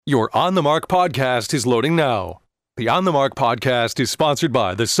Your On the Mark podcast is loading now. The On the Mark podcast is sponsored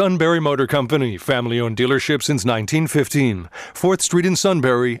by the Sunbury Motor Company, family-owned dealership since 1915, 4th Street in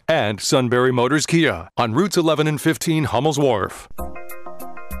Sunbury, and Sunbury Motors Kia on routes 11 and 15 Hummel's Wharf.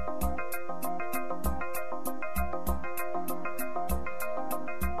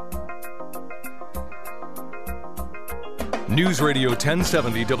 News Radio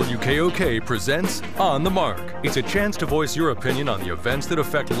 1070 WKOK presents On the Mark. It's a chance to voice your opinion on the events that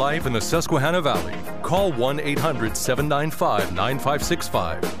affect life in the Susquehanna Valley. Call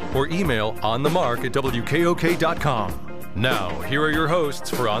 1-800-795-9565 or email onthemark@wkok.com. Now, here are your hosts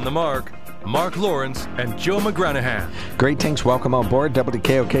for On the Mark, Mark Lawrence and Joe McGranahan. Greetings. Welcome on board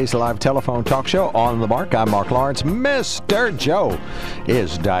WKOK's live telephone talk show, On the Mark. I'm Mark Lawrence. Mr. Joe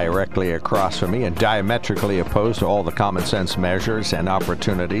is directly across from me and diametrically opposed to all the common sense measures and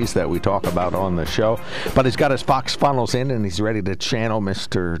opportunities that we talk about on the show. But he's got his Fox funnels in and he's ready to channel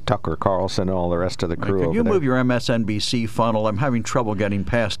Mr. Tucker Carlson and all the rest of the crew. Can you move your MSNBC funnel? I'm having trouble getting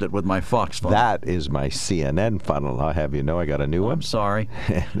past it with my Fox funnel. That is my CNN funnel. I'll have you know I got a new one. I'm sorry.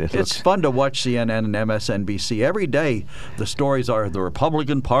 It's fun to watch CNN and MSNBC. Every day the stories are the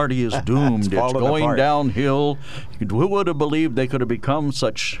Republican Party is doomed. It's going downhill. Who would have believed they could have become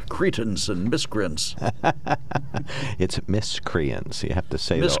such cretins and miscreants? It's miscreants. You have to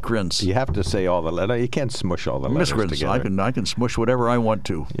say miscreants. You have to say all the letters. You can't smush all the letters miscreants. together. I can smush whatever I want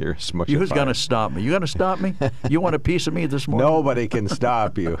to. You're smushing. Who's going to stop me? You going to stop me? You want a piece of me this morning? Nobody can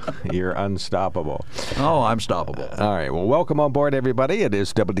stop you. You're unstoppable. Oh, I'm stoppable. All right. Well, welcome on board, everybody. It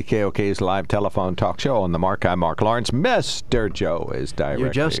is WKOK's live telephone talk show On the Mark. I'm Mark Lawrence. Mr. Joe is directly.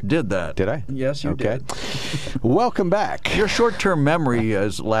 You just did that. Did I? Yes, you did. Welcome back. Your short-term memory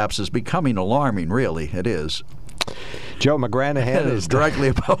lapse is becoming alarming, really. It is. Joe McGranahan is directly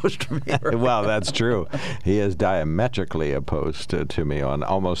opposed to me. Right? Well, that's true. He is diametrically opposed to me on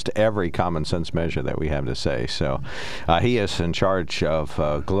almost every common sense measure that we have to say. So he is in charge of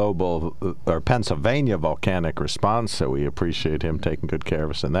global or Pennsylvania volcanic response, so we appreciate him taking good care of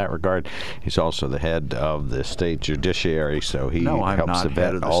us in that regard. He's also the head of the state judiciary, so he helps to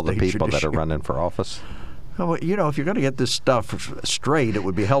vet all the people that are running for office. Well, you know, if you're going to get this stuff straight, it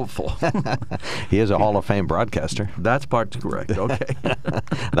would be helpful. He is a Hall of Fame broadcaster. That's part's correct. Okay.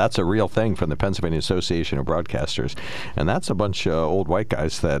 That's a real thing from the Pennsylvania Association of Broadcasters. And that's a bunch of old white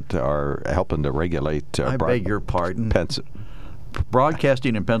guys that are helping to regulate. I beg your pardon.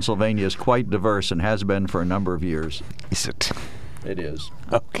 Broadcasting in Pennsylvania is quite diverse and has been for a number of years. Is it? It is.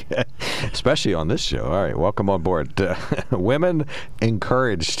 Okay. Especially on this show. All right. Welcome on board. Women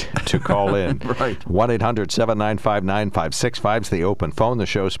encouraged to call in. Right. 1-800-795-9565 is the open phone. The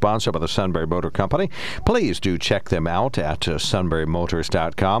show is sponsored by the Sunbury Motor Company. Please do check them out at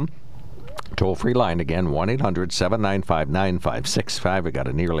sunburymotors.com. Toll-free line again, 1-800-795-9565. We got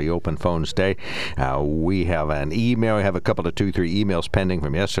a nearly open phones day. We have an email. We have a couple of 2-3 emails pending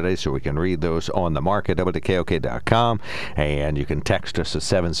from yesterday, so we can read those on the market over to KOK.com. And you can text us at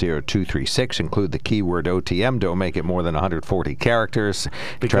 70236. Include the keyword OTM. Don't make it more than 140 characters.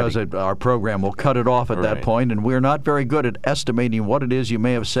 Because our program will cut it off at that point, and we're not very good at estimating what it is you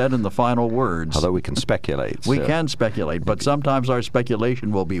may have said in the final words. Although we can speculate. We can speculate, but sometimes our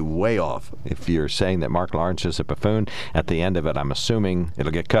speculation will be way off. If you're saying that Mark Lawrence is a buffoon, at the end of it, I'm assuming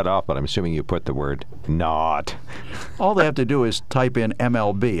it'll get cut off, but I'm assuming you put the word not. All they have to do is type in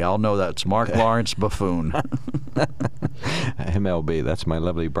MLB. I'll know that's Mark Lawrence buffoon. MLB, that's my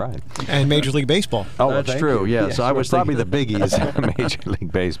lovely bride. And Major League Baseball. Oh, that's true, yes. I was probably the biggies in Major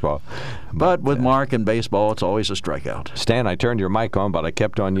League Baseball. But with Mark and baseball, it's always a strikeout. Stan, I turned your mic on, but I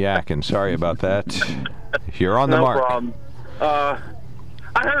kept on yakking. Sorry about that. You're on the mark. No problem.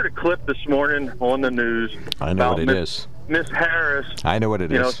 I heard a clip this morning on the news. I know what it is. Miss Harris. I know what it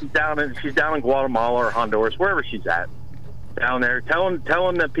is. You know, she's down in Guatemala or Honduras, wherever she's at, down there, telling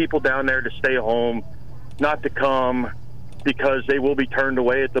the people down there to stay home, not to come, because they will be turned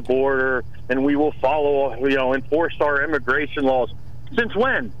away at the border, and we will follow, enforce our immigration laws. Since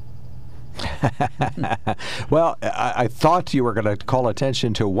when? Well, I thought you were going to call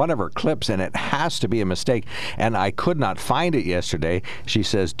attention to one of her clips, and it has to be a mistake, and I could not find it yesterday. She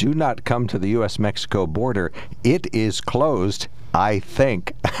says, "Do not come to the U.S.-Mexico border. It is closed. I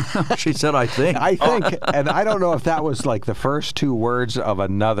think." She said, "I think." I think. And I don't know if that was like the first two words of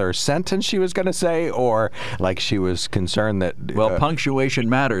another sentence she was going to say, or like she was concerned that... Well, punctuation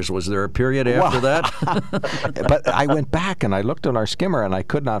matters. Was there a period after that? But I went back and I looked on our skimmer and I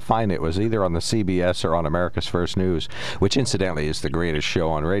could not find it. It was either on the CBS or on America's First News, which incidentally is the greatest show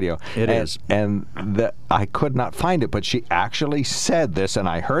on radio. It is. And I could not find it, but she actually said this, and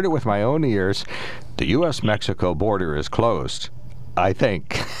I heard it with my own ears. The U.S.-Mexico border is closed. I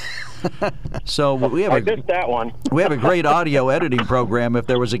think. So we have I missed that one. We have a great audio editing program. If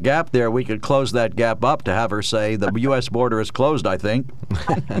there was a gap there, we could close that gap up to have her say the U.S. border is closed, I think.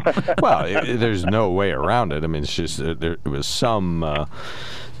 Well, there's no way around it. I mean, it's just there was some,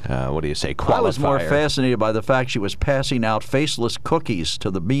 what do you say, qualifier. I was more fascinated by the fact she was passing out faceless cookies to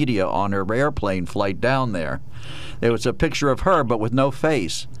the media on her airplane flight down there. There was a picture of her, but with no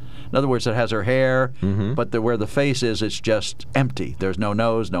face. In other words, it has her hair, but where the face is, it's just empty. There's no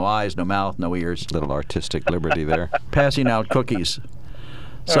nose, no eyes, no mouth, no ears. Little artistic liberty there. Passing out cookies.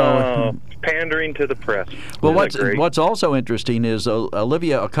 So pandering to the press. Well, what's also interesting is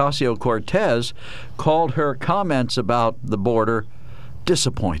Olivia Ocasio-Cortez called her comments about the border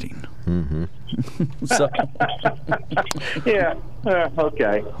disappointing. So. Yeah.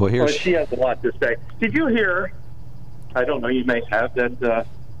 Okay. Well, she has a lot to say. Did you hear? I don't know. You may have that.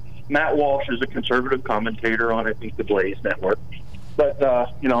 Matt Walsh is a conservative commentator on, I think, the Blaze Network. But,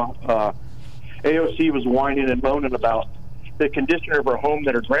 AOC was whining and moaning about the condition of her home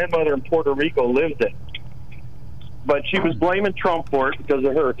that her grandmother in Puerto Rico lived in. But she was blaming Trump for it because of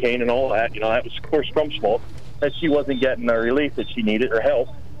the hurricane and all that. That was, of course, Trump's fault, that she wasn't getting the relief that she needed, or help.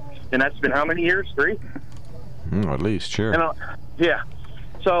 And that's been how many years? 3? At least, sure. Yeah.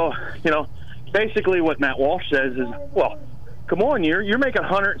 So, basically what Matt Walsh says is, well, come on, you're making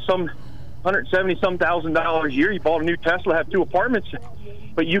 $170,000 a year. You bought a new Tesla, have 2 apartments,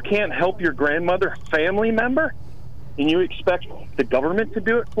 but you can't help your grandmother family member, and you expect the government to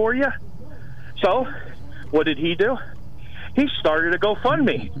do it for you? So, what did he do? He started a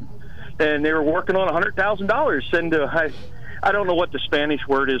GoFundMe, and they were working on $100,000. Send to I don't know what the Spanish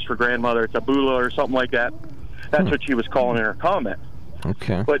word is for grandmother. It's abuela or something like that. That's what she was calling in her comment.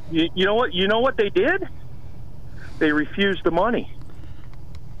 Okay. But you know what? You know what they did? They refused the money.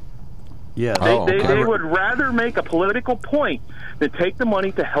 Yeah. They would rather make a political point than take the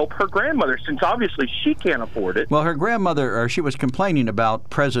money to help her grandmother, since obviously she can't afford it. Well, her grandmother, she was complaining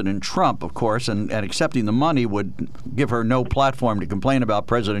about President Trump, of course, and accepting the money would give her no platform to complain about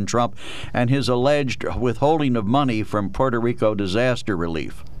President Trump and his alleged withholding of money from Puerto Rico disaster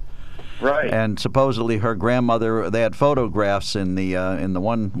relief. Right. And supposedly her grandmother, they had photographs in the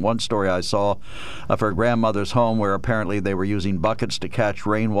one story I saw of her grandmother's home where apparently they were using buckets to catch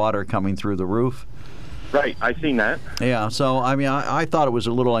rainwater coming through the roof. Right, I seen that. Yeah, so I mean, I thought it was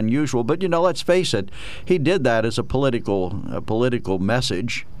a little unusual, but let's face it, he did that as a political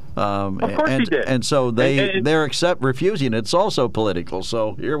message. Of course he did. And so they're refusing. It's also political.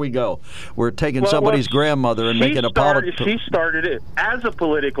 So here we go. We're taking somebody's grandmother and making a political. She started it as a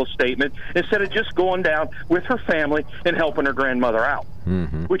political statement instead of just going down with her family and helping her grandmother out,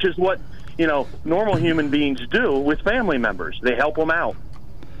 which is what normal human beings do with family members. They help them out.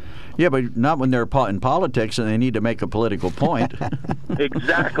 Yeah, but not when they're in politics and they need to make a political point.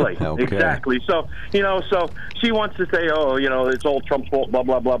 Exactly. Okay. Exactly. So, so she wants to say, it's all Trump's fault, blah,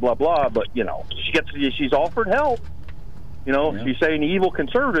 blah, blah, blah, blah. But, she's offered help. She's saying evil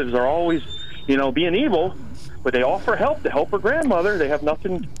conservatives are always, being evil, but they offer help to help her grandmother. They have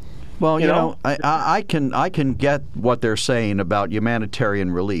nothing. Well, I can get what they're saying about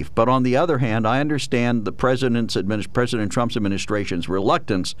humanitarian relief, but on the other hand, I understand the President Trump's administration's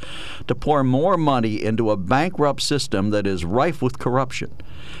reluctance to pour more money into a bankrupt system that is rife with corruption.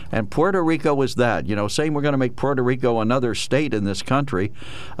 And Puerto Rico is that. Saying we're going to make Puerto Rico another state in this country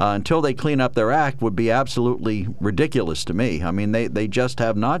until they clean up their act would be absolutely ridiculous to me. I mean, they just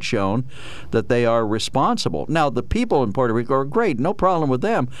have not shown that they are responsible. Now, the people in Puerto Rico are great, no problem with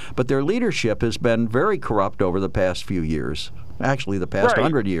them, but their leadership has been very corrupt over the past few years, actually the past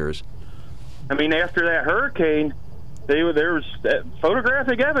 100 years. I mean, after that hurricane, there was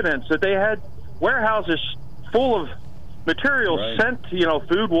photographic evidence that they had warehouses full of materials sent,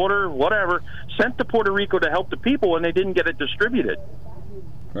 food, water, whatever, sent to Puerto Rico to help the people, and they didn't get it distributed.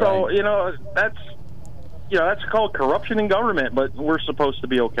 Right. So, that's called corruption in government, but we're supposed to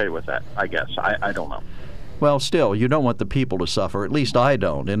be okay with that, I guess. I don't know. Well, still, you don't want the people to suffer. At least I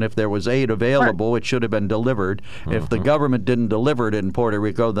don't. And if there was aid available, it should have been delivered. If the government didn't deliver it in Puerto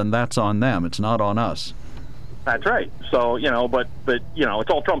Rico, then that's on them. It's not on us. That's right. So, but it's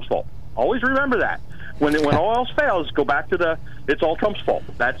all Trump's fault. Always remember that. When all else fails, go back to it's all Trump's fault.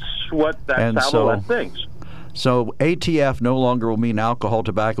 That's how the left thinks. So ATF no longer will mean alcohol,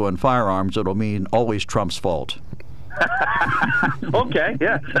 tobacco, and firearms. It'll mean always Trump's fault. Okay,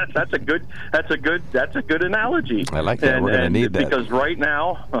 yeah, that's a good analogy. I like that. We're going to need that because right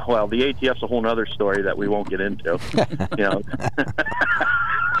now, well, the ATF's a whole other story that we won't get into.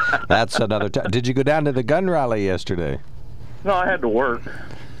 That's another time. Did you go down to the gun rally yesterday? No, I had to work.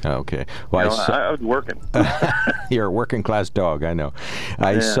 Okay. Well, I was working. You're a working class dog, I know.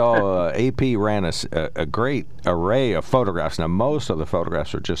 I saw AP ran a great array of photographs. Now, most of the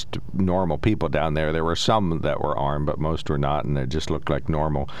photographs were just normal people down there. There were some that were armed, but most were not, and they just looked like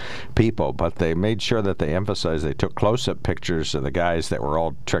normal people. But they made sure that they emphasized they took close-up pictures of the guys that were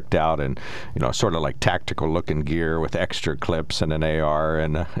all tricked out in, sort of like tactical-looking gear with extra clips and an AR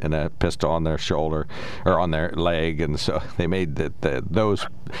and a pistol on their shoulder or on their leg, and so they made those.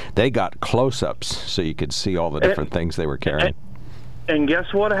 They got close-ups so you could see all the different things they were carrying. And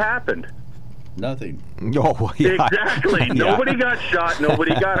guess what happened? Nothing. Oh, yeah. Exactly. Nobody got shot.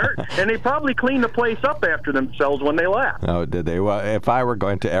 Nobody got hurt. And they probably cleaned the place up after themselves when they left. Oh, did they? Well, if I were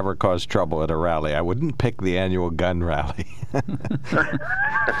going to ever cause trouble at a rally, I wouldn't pick the annual gun rally.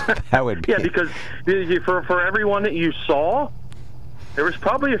 That would be... Yeah, because for everyone that you saw, there was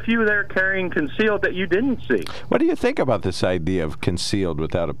probably a few there carrying concealed that you didn't see. What do you think about this idea of concealed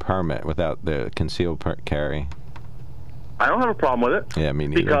without a permit, without the concealed carry? I don't have a problem with it. Yeah, me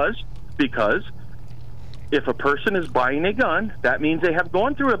neither. Because if a person is buying a gun, that means they have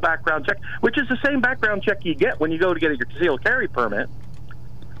gone through a background check, which is the same background check you get when you go to get your concealed carry permit.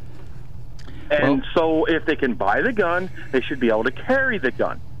 And so if they can buy the gun, they should be able to carry the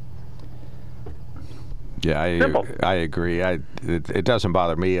gun. Yeah, I agree. It doesn't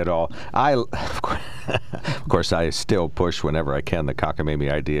bother me at all. Of course, I still push whenever I can the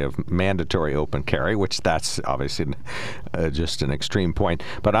cockamamie idea of mandatory open carry, which that's obviously just an extreme point.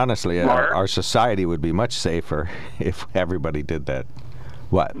 But honestly, our society would be much safer if everybody did that.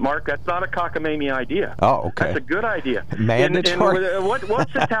 What? Mark, that's not a cockamamie idea. Oh, okay. That's a good idea. Mandatory.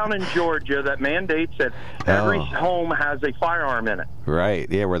 What's the town in Georgia that mandates that every home has a firearm in it?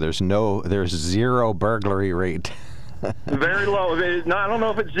 Right. Yeah, where there's zero burglary rate. Very low. No, I don't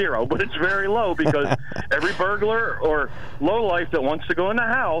know if it's zero, but it's very low because every burglar or lowlife that wants to go in the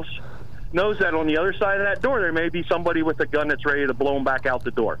house knows that on the other side of that door there may be somebody with a gun that's ready to blow them back out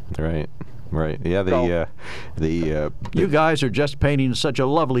the door. Right. Right. Yeah. You guys are just painting such a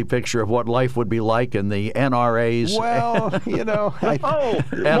lovely picture of what life would be like in the NRA's. Well,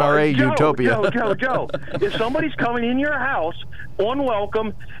 NRA utopia. Joe. If somebody's coming in your house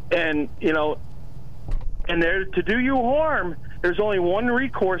unwelcome, and and they're to do you harm, there's only one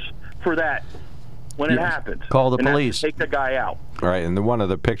recourse for that. When it happens, call the police. Take the guy out. Right, and one of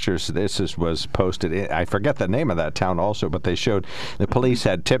the pictures was posted. I forget the name of that town also, but they showed the police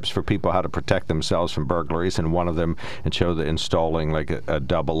had tips for people how to protect themselves from burglaries, and one of them showed installing like a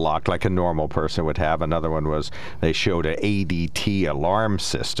double lock, like a normal person would have. Another one was they showed an ADT alarm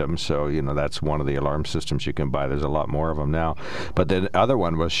system. So that's one of the alarm systems you can buy. There's a lot more of them now. But the other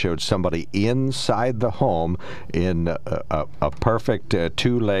one showed somebody inside the home in a perfect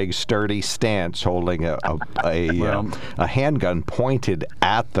two-leg sturdy stance, holding a handgun pointed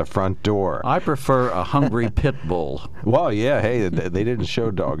at the front door. I prefer a hungry pit bull. Well, yeah, hey, they didn't show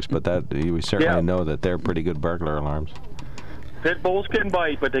dogs, but we certainly know that they're pretty good burglar alarms. Pit bulls can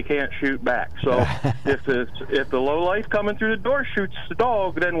bite, but they can't shoot back. So if the lowlife coming through the door shoots the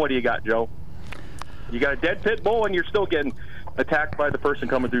dog, then what do you got, Joe? You got a dead pit bull, and you're still getting attacked by the person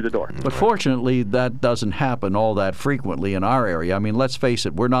coming through the door. But fortunately, that doesn't happen all that frequently in our area. I mean, let's face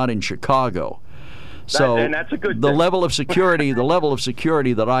it, we're not in Chicago. So and that's a good the thing. level of security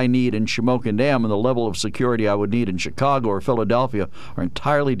that I need in Shamokin Dam and the level of security I would need in Chicago or Philadelphia are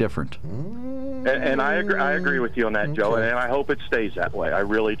entirely different. And I agree with you on that, Joe, and I hope it stays that way. I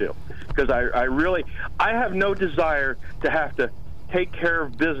really do. Because I have no desire to have to take care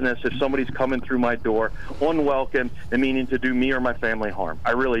of business if somebody's coming through my door unwelcome and meaning to do me or my family harm.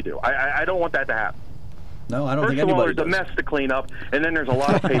 I really do. I don't want that to happen. No, I don't think anybody First of all, there's a mess to clean up, and then there's a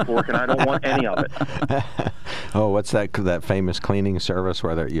lot of paperwork, and I don't want any of it. Oh, what's that famous cleaning service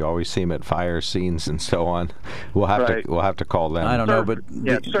where you always see them at fire scenes and so on? We'll have to call them. I don't know, but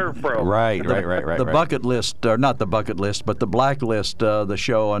ServPro. Right. The bucket list, or not the bucket list, but the blacklist. The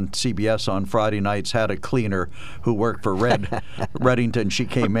show on CBS on Friday nights had a cleaner who worked for Reddington. She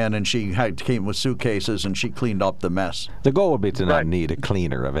came in and she came with suitcases and she cleaned up the mess. The goal would be to not need a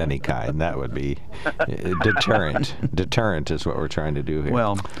cleaner of any kind. That would be deterrent is what we're trying to do here.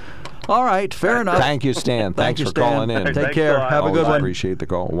 Well, all right, fair enough. Thank you, Stan. Thanks for calling in. Take care. Have a good one. Appreciate the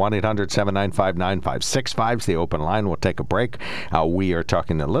call. 1-800-795-9565 is the open line. We'll take a break. We are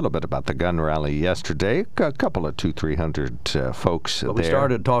talking a little bit about the gun rally yesterday. A couple of 200-300 folks there. We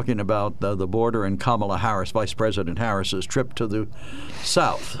started talking about the border and Kamala Harris, Vice President Harris's trip to the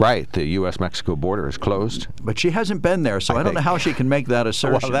south. Right. The U.S.-Mexico border is closed. But she hasn't been there, so I don't know how she can make that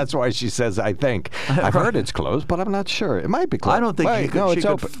assertion. Well, that's why she says, I think. I've heard it's closed, but I'm not sure. It might be closed. I don't think it's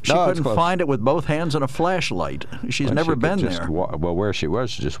open. She couldn't couldn't find it with both hands and a flashlight. She's never been there. Well, where she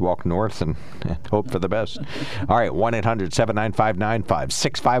was, just walk north and hope for the best. All right,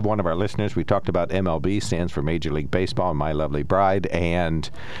 1-800-795-9565. One of our listeners, we talked about MLB, stands for Major League Baseball, My Lovely Bride, and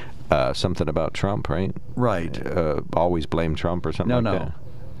something about Trump, right? Right. Always blame Trump or something like that. No.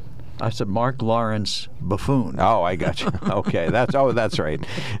 I said Mark Lawrence buffoon. Oh, I got you. Okay, that's right.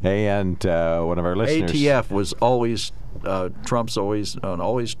 And one of our listeners, ATF was always Trump's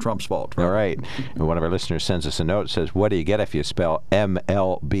fault. Right? All right. And one of our listeners sends us a note, says, "What do you get if you spell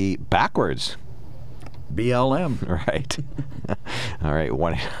MLB backwards?" BLM. Right. All right.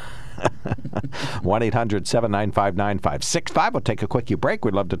 1-800-795-9565. We'll take a quickie break.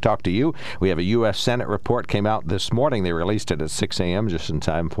 We'd love to talk to you. We have a U.S. Senate report came out this morning. They released it at 6 a.m., just in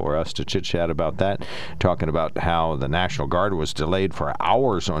time for us to chit-chat about that, talking about how the National Guard was delayed for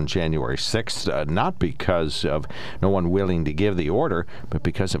hours on January 6th, not because of no one willing to give the order, but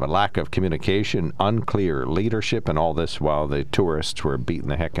because of a lack of communication, unclear leadership, and all this while the tourists were beating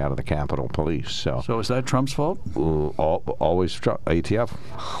the heck out of the Capitol Police. So is that Trump's fault? Always Trump. ATF.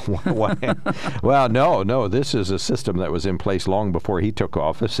 Well, no. This is a system that was in place long before he took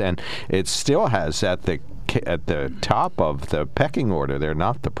office, and it still has at the top of the pecking order. They're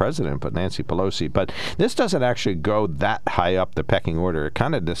not the president, but Nancy Pelosi. But this doesn't actually go that high up the pecking order. It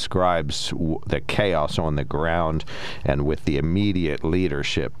kind of describes the chaos on the ground and with the immediate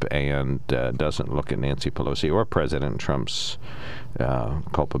leadership, and doesn't look at Nancy Pelosi or President Trump's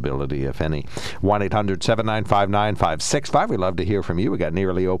culpability, if any. 1-800-795-9565. We'd love to hear from you. We got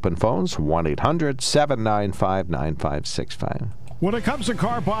nearly open phones. 1-800-795-9565. When it comes to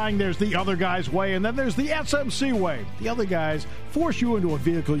car buying, there's the other guy's way, and then there's the SMC way. The other guys force you into a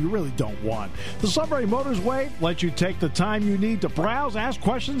vehicle you really don't want. The Sunbury Motors way lets you take the time you need to browse, ask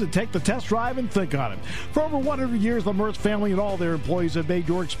questions, and take the test drive and think on it. For over 100 years, the Mertz family and all their employees have made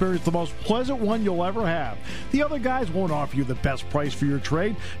your experience the most pleasant one you'll ever have. The other guys won't offer you the best price for your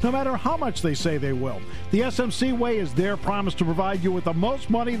trade, no matter how much they say they will. The SMC way is their promise to provide you with the most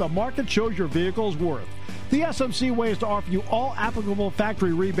money the market shows your vehicle is worth. The SMC way is to offer you all applicable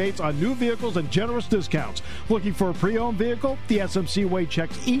factory rebates on new vehicles and generous discounts. Looking for a pre-owned vehicle? The SMC way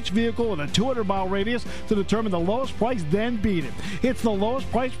checks each vehicle in a 200-mile radius to determine the lowest price, then beat it. It's the lowest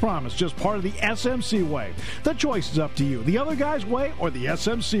price promise, just part of the SMC way. The choice is up to you. The other guy's way or the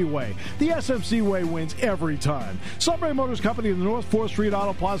SMC way. The SMC way wins every time. Sunbury Motors Company in the North 4th Street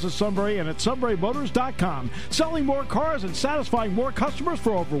Auto Plaza, Sunbury, and at sunburymotors.com. Selling more cars and satisfying more customers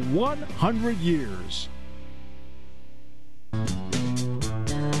for over 100 years.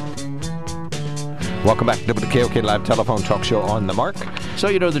 Welcome back to the KOK Live Telephone Talk Show on the Mark.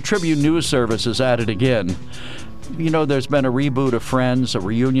 So, the Tribune News Service is at it again. There's been a reboot of Friends, a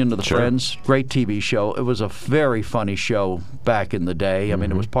reunion of the Friends. Great TV show. It was a very funny show back in the day. I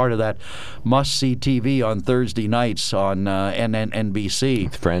mean, it was part of that must-see TV on Thursday nights on NBC.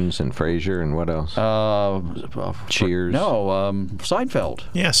 With Friends and Frasier and what else? Cheers. Seinfeld.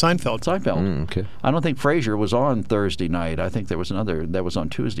 Yeah, Seinfeld. Okay. I don't think Frasier was on Thursday night. I think there was another that was on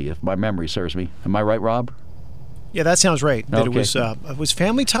Tuesday, if my memory serves me. Am I right, Rob? Yeah, that sounds right. That okay. It was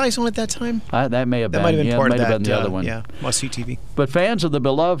Family Ties on at that time? That may have been. That might have been part of that. Been the other one. Yeah, must-see TV. But fans of the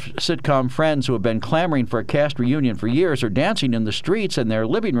beloved sitcom Friends who have been clamoring for a cast reunion for years are dancing in the streets in their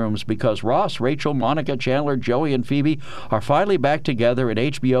living rooms because Ross, Rachel, Monica, Chandler, Joey, and Phoebe are finally back together in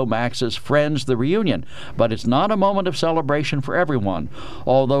HBO Max's Friends: The Reunion. But it's not a moment of celebration for everyone.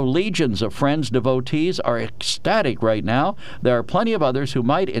 Although legions of Friends devotees are ecstatic right now, there are plenty of others who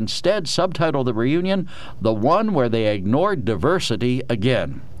might instead subtitle the reunion "The One Where They Ignored Diversity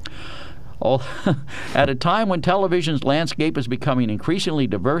Again." At a time when television's landscape is becoming increasingly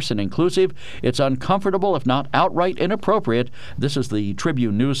diverse and inclusive, it's uncomfortable, if not outright inappropriate, this is the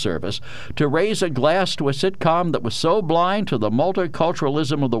Tribune News Service, to raise a glass to a sitcom that was so blind to the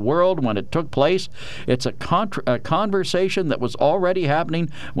multiculturalism of the world when it took place. It's a conversation that was already happening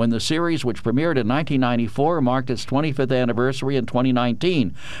when the series, which premiered in 1994, marked its 25th anniversary in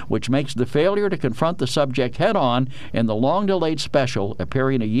 2019, which makes the failure to confront the subject head-on in the long-delayed special,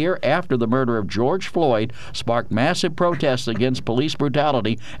 appearing a year after the murder of George Floyd, sparked massive protests against police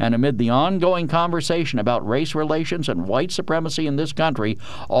brutality, and amid the ongoing conversation about race relations and white supremacy in this country,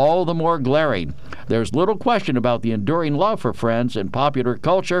 all the more glaring. There's little question about the enduring love for Friends in popular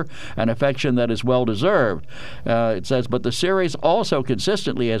culture, an affection that is well-deserved. It says, but the series also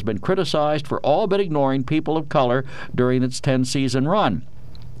consistently has been criticized for all but ignoring people of color during its 10-season run.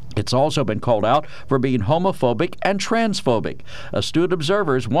 It's also been called out for being homophobic and transphobic. Astute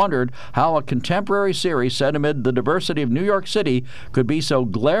observers wondered how a contemporary series set amid the diversity of New York City could be so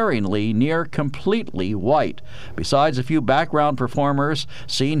glaringly near completely white. Besides a few background performers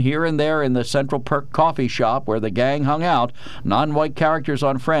seen here and there in the Central Perk coffee shop where the gang hung out, non-white characters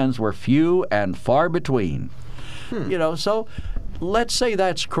on Friends were few and far between. So let's say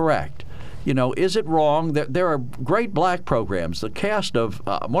that's correct. Is it wrong? There are great black programs. The cast of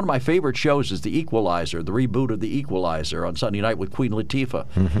one of my favorite shows is The Equalizer, the reboot of The Equalizer on Sunday night with Queen Latifah.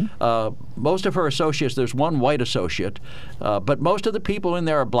 Mm-hmm. Most of her associates, there's one white associate, but most of the people in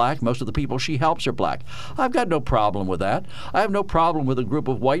there are black. Most of the people she helps are black. I've got no problem with that. I have no problem with a group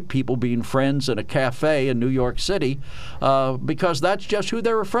of white people being friends in a cafe in New York City because that's just who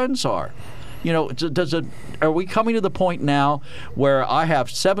their friends are. Are we coming to the point now where I have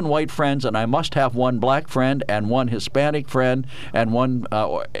 7 white friends and I must have one black friend and one Hispanic friend and one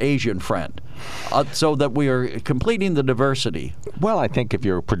Asian friend? So that we are completing the diversity. Well, I think if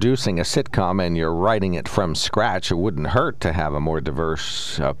you're producing a sitcom and you're writing it from scratch, it wouldn't hurt to have a more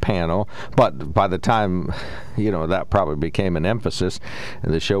diverse panel. But by the time, that probably became an emphasis,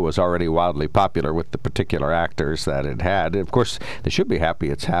 the show was already wildly popular with the particular actors that it had. Of course, they should be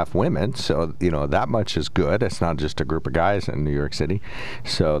happy it's half women, so, that much is good. It's not just a group of guys in New York City,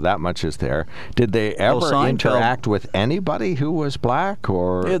 so that much is there. Did they ever interact with anybody who was black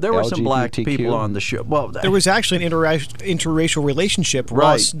or there were some black LGBTQ? People on the show. Well, there was actually an interracial relationship.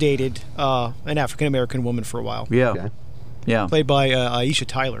 Right. Ross dated an African-American woman for a while. Yeah. Okay. Yeah. Played by Aisha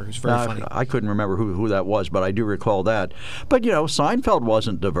Tyler, who's very funny. I couldn't remember who that was, but I do recall that. But, Seinfeld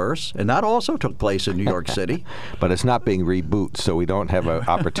wasn't diverse, and that also took place in New York City. But it's not being rebooted, so we don't have an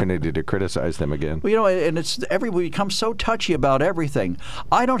opportunity to criticize them again. Well, and we become so touchy about everything.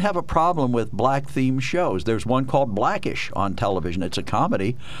 I don't have a problem with black-themed shows. There's one called Blackish on television. It's a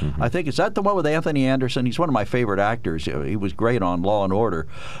comedy. Mm-hmm. I think, is that the one with Anthony Anderson? He's one of my favorite actors. He was great on Law and Order.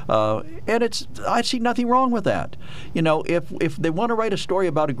 And I see nothing wrong with that. If they want to write a story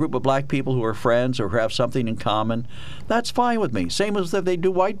about a group of black people who are friends or who have something in common, that's fine with me. Same as if they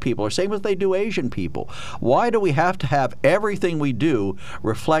do white people or same as they do Asian people. Why do we have to have everything we do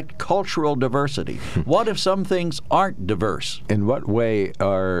reflect cultural diversity? What if some things aren't diverse? In what way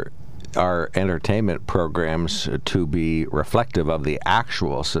are entertainment programs to be reflective of the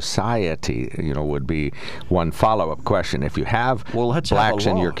actual society, would be one follow-up question. If you have blacks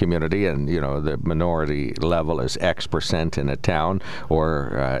in your community and, the minority level is X% in a town,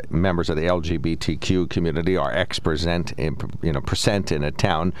 or members of the LGBTQ community are X% in a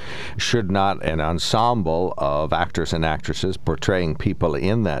town, should not an ensemble of actors and actresses portraying people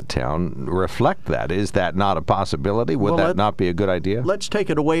in that town reflect that? Is that not a possibility? Would that not be a good idea? Let's take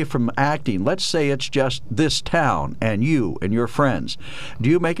it away from acting. Let's say it's just this town and you and your friends.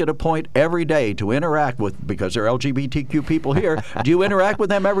 Do you make it a point every day to interact with, because there are LGBTQ people here, do you interact with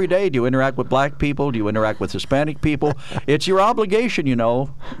them every day? Do you interact with black people? Do you interact with Hispanic people? It's your obligation,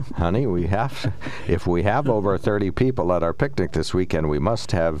 Honey, we have to. If we have over 30 people at our picnic this weekend, we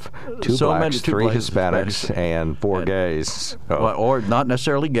must have 2 blacks, 3 Hispanics, and 4 gays. Or not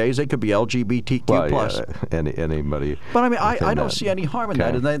necessarily gays. They could be LGBTQ plus. Yeah, anybody. But I don't see any harm in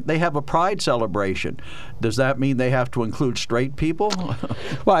that. And they have a pride celebration. Does that mean they have to include straight people?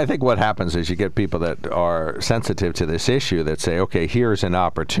 Well, I think what happens is you get people that are sensitive to this issue that say, okay, here's an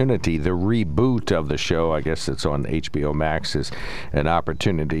opportunity. The reboot of the show, I guess it's on HBO Max, is an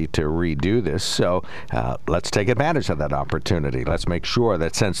opportunity to redo this. So let's take advantage of that opportunity. Let's make sure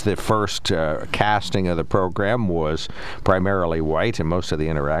that since the first casting of the program was primarily white and most of the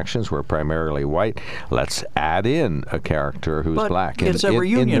interactions were primarily white, let's add in a character who's black. It's a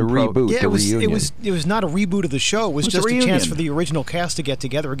reunion reboot. Yeah, it was not a reboot of the show. It was just a chance for the original cast to get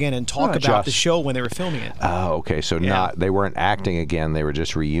together again and talk about the show when they were filming it. Oh, okay. So they weren't acting again. They were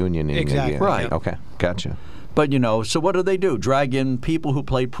just reunioning again. Right. Okay. Gotcha. But, so what do? Drag in people who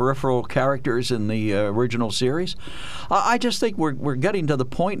played peripheral characters in the original series? I just think we're getting to the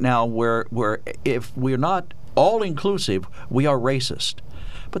point now where if we're not all-inclusive, we are racist.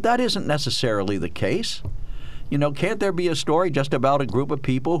 But that isn't necessarily the case. Can't there be a story just about a group of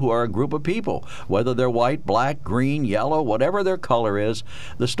people who are a group of people? Whether they're white, black, green, yellow, whatever their color is,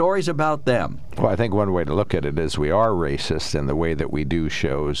 the story's about them. Well, I think one way to look at it is we are racist, and the way that we do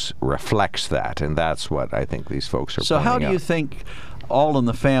shows reflects that, and that's what I think these folks are pointing out. So how do you think All in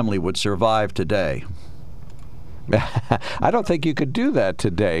the Family would survive today? I don't think you could do that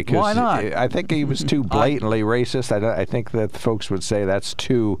today. Why not? I think he was too blatantly racist. I think that folks would say that's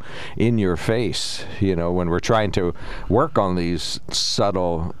too in your face. When we're trying to work on these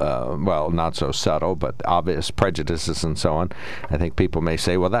subtle, well, not so subtle, but obvious prejudices and so on, I think people may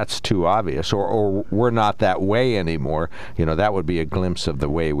say, well, that's too obvious, or we're not that way anymore. That would be a glimpse of the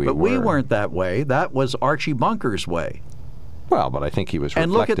way we were. But we weren't that way. That was Archie Bunker's way. Well, but I think he was reflective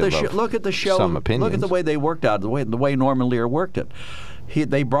and look at the show. Some opinions. Look at the way they worked out, the way Norman Lear worked it.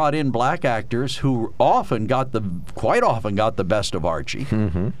 They brought in black actors who quite often got the best of Archie.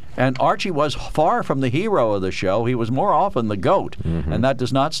 Mm-hmm. And Archie was far from the hero of the show. He was more often the goat, and that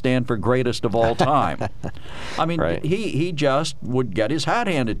does not stand for greatest of all time. I mean, right. he just would get his hat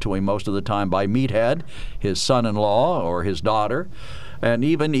handed to him most of the time by Meathead, his son-in-law, or his daughter. And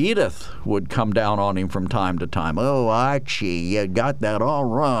even Edith would come down on him from time to time. Oh, Archie, you got that all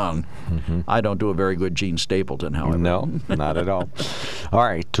wrong. Mm-hmm. I don't do a very good Gene Stapleton, however. No, not at all. All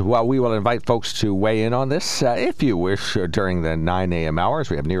right. Well, we will invite folks to weigh in on this, if you wish, during the 9 a.m. hours.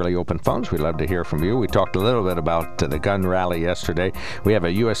 We have nearly open phones. We'd love to hear from you. We talked a little bit about the gun rally yesterday. We have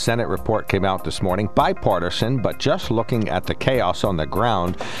a U.S. Senate report came out this morning, bipartisan, but just looking at the chaos on the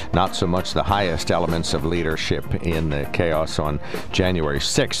ground, not so much the highest elements of leadership in the chaos on January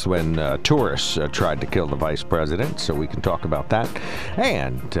 6th when tourists tried to kill the vice president, so we can talk about that.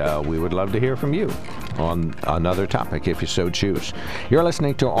 And we would love to hear from you on another topic if you so choose. You're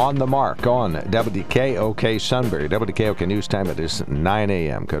listening to On the Mark on WKOK Sunbury. WKOK News Time, it is 9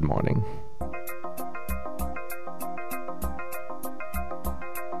 a.m. Good morning.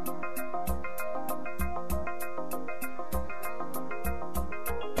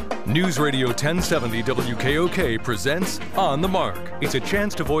 News Radio 1070 WKOK presents On the Mark. It's a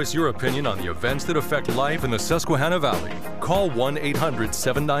chance to voice your opinion on the events that affect life in the Susquehanna Valley. Call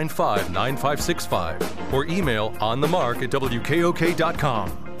 1-800-795-9565 or email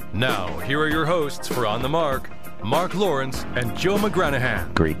onthemark@wkok.com. Now, here are your hosts for On the Mark, Mark Lawrence and Joe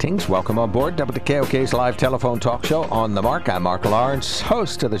McGranahan. Greetings. Welcome on board WKOK's live telephone talk show On the Mark. I'm Mark Lawrence,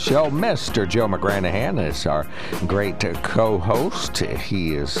 host of the show. Mr. Joe McGranahan is our great co-host.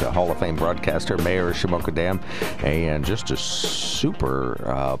 He is a Hall of Fame broadcaster, mayor of Shamokin Dam, and just a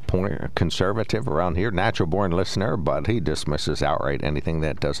super conservative around here, natural-born listener, but he dismisses outright anything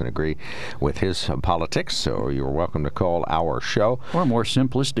that doesn't agree with his politics, so you're welcome to call our show. Or more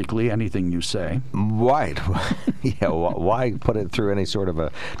simplistically, anything you say. Right. Yeah, why put it through any sort of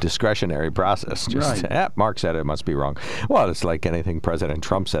a discretionary process? Just, right. Mark said it must be wrong. Well, it's like anything President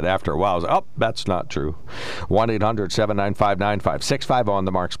Trump said after a while. It was, oh, that's not true. 1-800-795-9565 On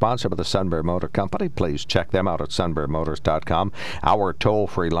the Mark, sponsored by the Sunbury Motor Company. Please check them out at sunburymotors.com. Our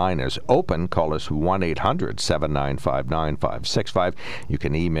toll-free line is open. Call us 1-800-795-9565. You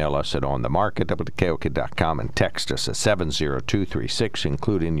can email us at onthemark@wkok.com and text us at 70236,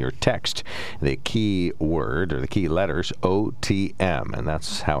 including your text the key word or the key letters OTM, and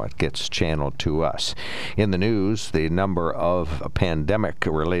that's how it gets channeled to us. In the news, the number of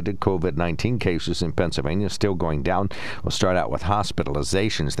pandemic-related COVID-19 cases in Pennsylvania is still going down. We'll start out with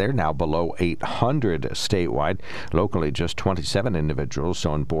hospitalizations. They're now below 800 statewide. Locally, just 27 individuals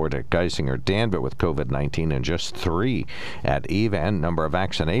on board at Geisinger Danville with COVID-19 and just 3 at Evan. Number of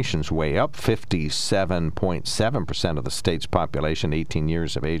vaccinations way up. 57.7% of the state's population 18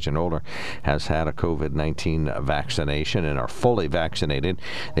 years of age and older has had a COVID-19 vaccination and are fully vaccinated.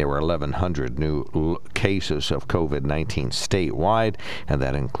 There were 1,100 new cases of COVID-19 statewide, and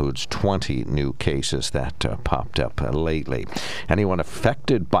that includes 20 new cases that popped up lately. Anyone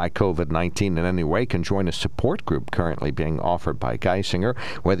affected by COVID-19 in any way can join a support group currently being offered by Geisinger.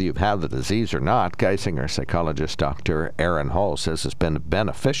 Whether you've had the disease or not, Geisinger psychologist Dr. Erin Hall says it's been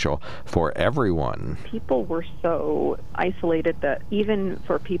beneficial for everyone. People were so isolated that even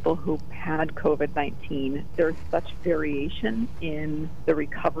for people who had COVID-19, there's such variation in the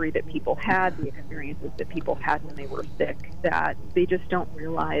recovery that people had, the experiences that people had when they were sick, that they just don't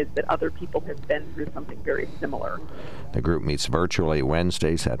realize that other people have been through something very similar. The group meets virtually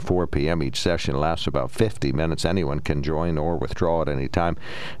Wednesdays at 4 p.m. Each session lasts about 50 minutes. Anyone can join or withdraw at any time.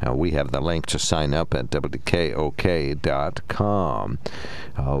 We have the link to sign up at WKOK.com.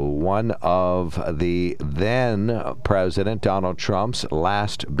 One of the then President Donald Trump's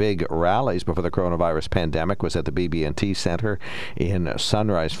last big rallies before the coronavirus pandemic pandemic was at the BB&T Center in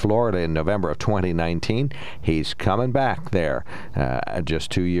Sunrise, Florida in November of 2019. He's coming back there just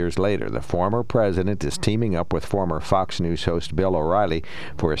 2 years later. The former president is teaming up with former Fox News host Bill O'Reilly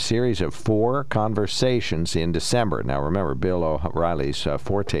for a series of 4 conversations in December. Now remember, Bill O'Reilly's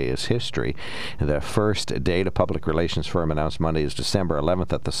forte is history. The first date a public relations firm announced Monday is December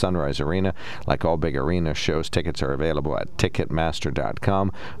 11th at the Sunrise Arena. Like all big arena shows, tickets are available at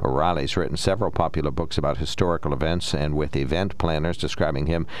Ticketmaster.com. O'Reilly's written several popular books about historical events and with event planners describing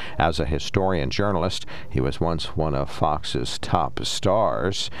him as a historian journalist. He was once one of Fox's top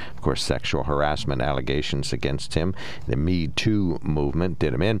stars. Of course, sexual harassment allegations against him, the Me Too movement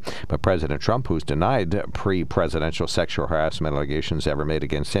did him in. But President Trump, who's denied pre-presidential sexual harassment allegations ever made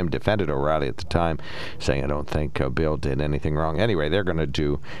against him, defended O'Reilly at the time, saying, I don't think Bill did anything wrong. Anyway, they're going to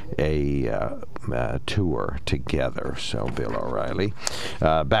do a tour together. So Bill O'Reilly.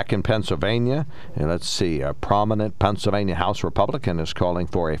 Back in Pennsylvania, and let's see, a prominent Pennsylvania House Republican is calling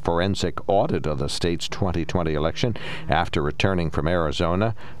for a forensic audit of the state's 2020 election after returning from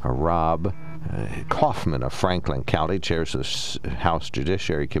Arizona. Rob Kaufman of Franklin County chairs the House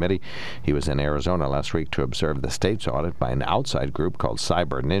Judiciary Committee. He was in Arizona last week to observe the state's audit by an outside group called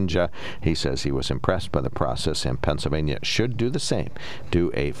Cyber Ninja. He says he was impressed by the process, and Pennsylvania should do the same,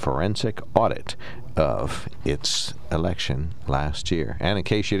 do a forensic audit of its election last year. And in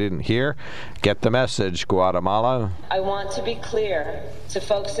case you didn't hear, get the message, Guatemala. I want to be clear to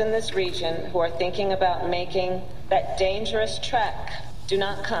folks in this region who are thinking about making that dangerous trek. Do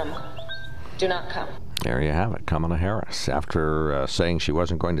not come. Do not come. There you have it. Kamala Harris, after saying she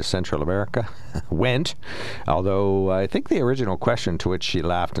wasn't going to Central America, went. Although I think the original question to which she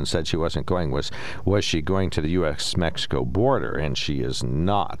laughed and said she wasn't going was she going to the U.S.-Mexico border? And she is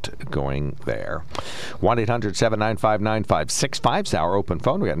not going there. 1-800-795-9565 is our open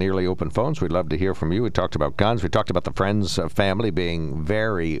phone. We got nearly open phones. We'd love to hear from you. We talked about guns. We talked about the Friends family being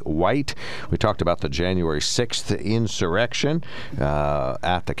very white. We talked about the January 6th insurrection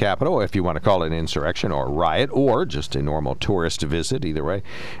at the Capitol, if you want to call it an insurrection or riot, or just a normal tourist visit, either way.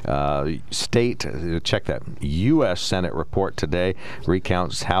 Check that. U.S. Senate report today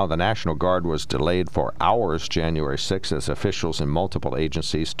recounts how the National Guard was delayed for hours January 6th as officials in multiple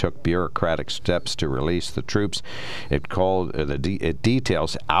agencies took bureaucratic steps to release the troops. It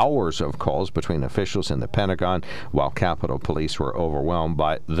details hours of calls between officials in the Pentagon while Capitol Police were overwhelmed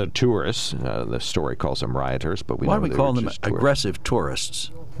by the tourists. The story calls them rioters, but why do we call them aggressive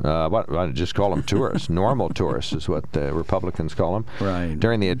tourists? Why don't you just call them tourists? Normal tourists is what the Republicans call them. Right.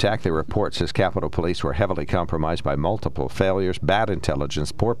 During the attack, the report says Capitol Police were heavily compromised by multiple failures, bad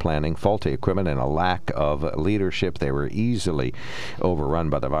intelligence, poor planning, faulty equipment, and a lack of leadership. They were easily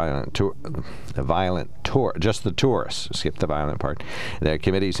overrun by the just the tourists. Skip the violent part. The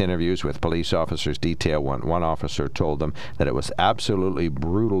committee's interviews with police officers detail one officer told them that it was absolutely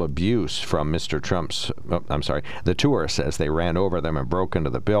brutal abuse from the tourists as they ran over them and broke into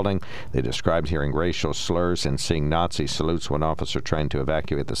the building. They described hearing racial slurs and seeing Nazi salutes. One officer trying to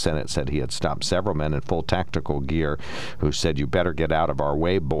evacuate the Senate said he had stopped several men in full tactical gear who said, "You better get out of our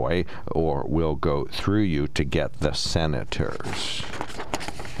way, boy, or we'll go through you to get the senators."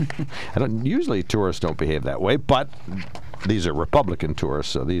 Usually tourists don't behave that way, but these are Republican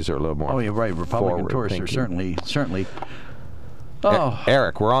tourists, so these are a little more. Oh, you're right. Republican tourists are certainly. Oh.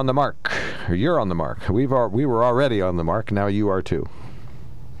 Eric, we're on the mark. You're on the mark. We were already on the mark. Now you are too.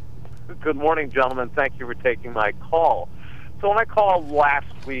 Good morning, gentlemen. Thank you for taking my call. So when I called last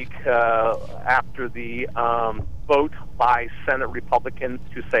week after the vote by Senate Republicans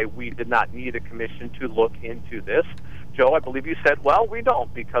to say we did not need a commission to look into this, Joe, I believe you said, well, we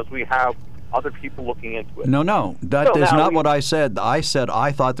don't because we have other people looking into it. No, that is not what I said. I said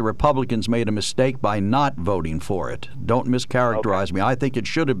I thought the Republicans made a mistake by not voting for it. Don't mischaracterize me. I think it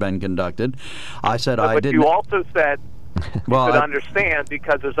should have been conducted. I said I didn't. But you also said you could understand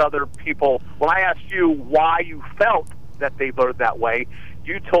because there's other people. When I asked you why you felt that they voted that way,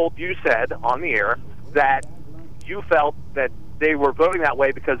 you said on the air that you felt that they were voting that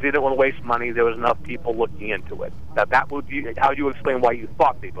way because they didn't want to waste money. There was enough people looking into it. That would be how you explain why you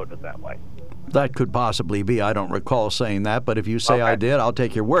thought they voted that way. That could possibly be. I don't recall saying that, but if you say I did, I'll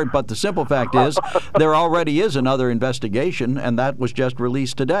take your word. But the simple fact is there already is another investigation, and that was just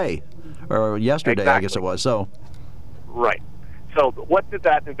released today, or yesterday, exactly. I guess it was. So, right. So what did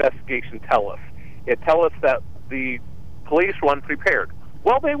that investigation tell us? It tells us that the police were unprepared.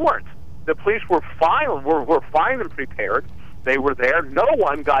 Well, they weren't. The police were fine. Were fine and prepared. They were there. No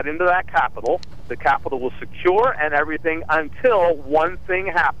one got into that Capitol. The Capitol was secure and everything until one thing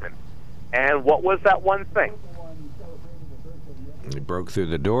happened. And what was that one thing? He broke through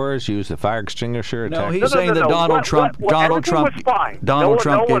the doors, used the fire extinguisher. No, he's saying that Donald Trump was fine. Donald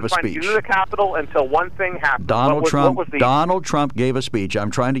Trump gave a speech. No one went to the Capitol until one thing happened. Donald Trump gave a speech.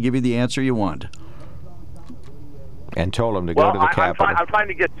 I'm trying to give you the answer you want. And told him to go to the Capitol. I'm trying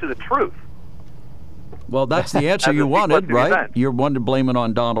to get to the truth. Well, that's the answer you wanted, right? You wanted to blame it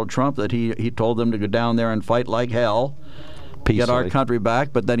on Donald Trump, that he told them to go down there and fight like hell, get our country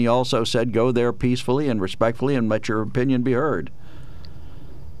back, but then he also said go there peacefully and respectfully and let your opinion be heard.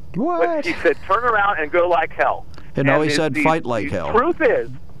 What? But he said turn around and go like hell. No, he said fight like hell.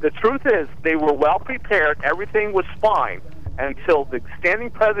 The truth is they were well prepared. Everything was fine until the standing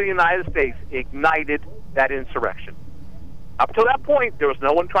president of the United States ignited that insurrection. Up to that point, there was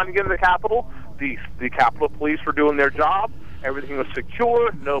no one trying to get into the Capitol. The Capitol Police were doing their job. Everything was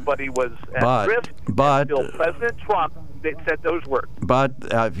secure. Nobody was at risk until President Trump said those words. But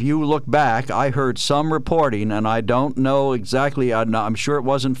if you look back, I heard some reporting, and I don't know exactly, I'm sure it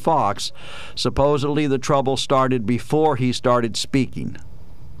wasn't Fox, supposedly the trouble started before he started speaking.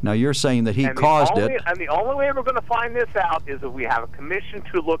 Now, you're saying that he caused it. And the only way we're going to find this out is if we have a commission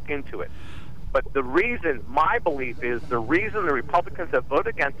to look into it. But the reason, my belief is, the reason the Republicans have voted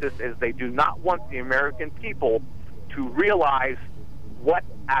against this is they do not want the American people to realize what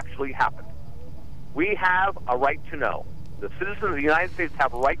actually happened. We have a right to know. The citizens of the United States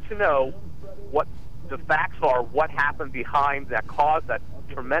have a right to know what the facts are, what happened behind that caused that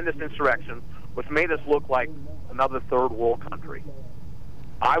tremendous insurrection, which made us look like another third world country.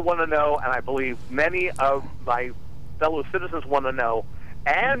 I want to know, and I believe many of my fellow citizens want to know.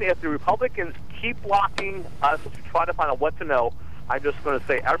 And if the Republicans keep blocking us to try to find out what to know, I'm just going to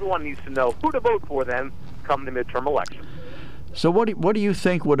say everyone needs to know who to vote for then come the midterm election. So what do you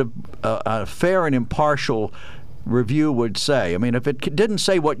think would a fair and impartial review would say? I mean, if it didn't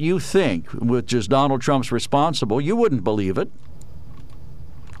say what you think, which is Donald Trump's responsible, you wouldn't believe it.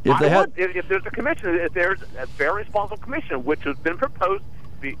 If there's a commission, if there's a very responsible commission, which has been proposed,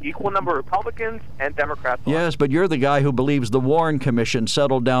 the equal number of Republicans and Democrats. Yes, but you're the guy who believes the Warren Commission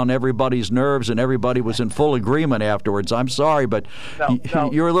settled down everybody's nerves and everybody was in full agreement afterwards. I'm sorry, but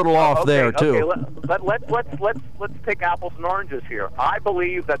you're a little off there too. Okay, let's take apples and oranges here. I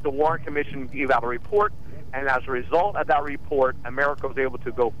believe that the Warren Commission gave out a report, and as a result of that report, America was able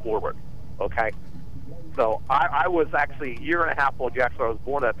to go forward. Okay, so I was actually a year and a half old. Jackson, I was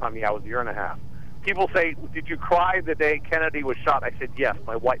born at that time. Yeah, I was a year and a half. People say, "Did you cry the day Kennedy was shot?" I said, "Yes,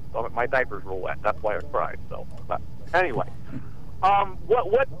 my diapers were wet. That's why I cried." So, but anyway,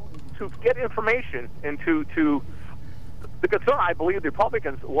 what to get information into the concern I believe the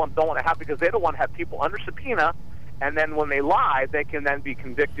Republicans don't want to have, because they don't want to have people under subpoena, and then when they lie, they can then be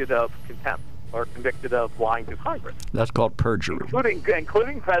convicted of contempt or convicted of lying to Congress. That's called perjury. Including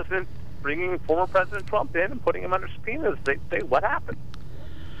bringing former President Trump in and putting him under subpoenas. They say, what happened?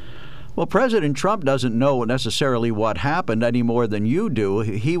 Well, President Trump doesn't know necessarily what happened any more than you do.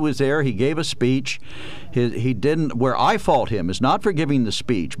 He was there. He gave a speech. He didn't. Where I fault him is not for giving the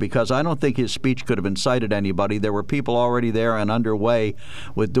speech, because I don't think his speech could have incited anybody. There were people already there and underway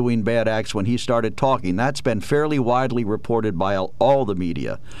with doing bad acts when he started talking. That's been fairly widely reported by all the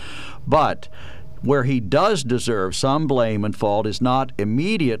media. But where he does deserve some blame and fault is not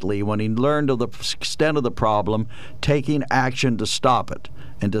immediately, when he learned of the extent of the problem, taking action to stop it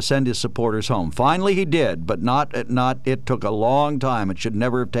and to send his supporters home. Finally he did, but it took a long time. It should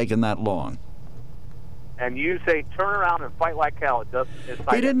never have taken that long. And you say turn around and fight like hell.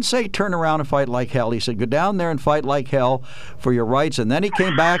 He didn't say turn around and fight like hell. He said go down there and fight like hell for your rights. And then he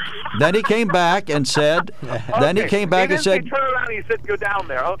came back. He came back and said. Then he came back and said. Turn around. He said go down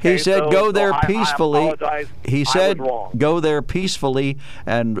there. Okay. He said go there peacefully. I apologize. He said go there peacefully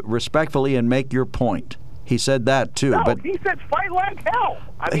and respectfully and make your point. He said that too. No, but he said fight like hell.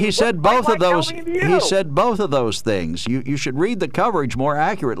 He said both of those. He said both of those things. You should read the coverage more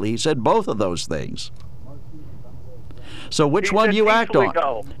accurately. He said both of those things. So which one do you act on?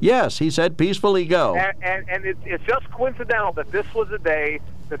 Go. Yes, he said peacefully go. And it's just coincidental that this was the day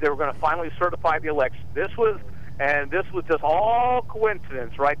that they were going to finally certify the election. This was just all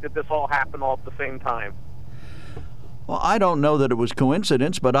coincidence, right? That this all happened all at the same time. Well, I don't know that it was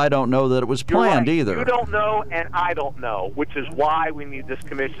coincidence, but I don't know that it was planned either. You don't know, and I don't know, which is why we need this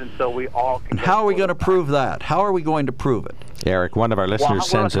commission so we all can. And how are we going to prove that? How are we going to prove it? Eric, one of our listeners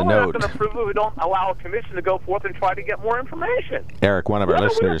sends a note. We're not going to prove it. We don't allow a commission to go forth and try to get more information. Eric, one of our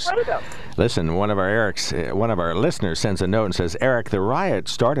listeners. Listen, one of our listeners sends a note and says, Eric, the riot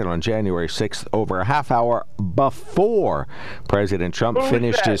started on January 6th, over a half hour before President Trump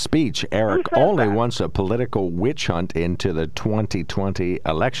finished his speech. Eric only wants a political witch hunt into the 2020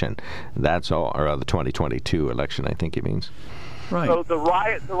 election. That's all, or the 2022 election, I think he means. Right. So the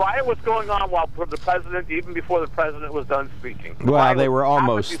riot was going on while the president, even before the president was done speaking. Well, they were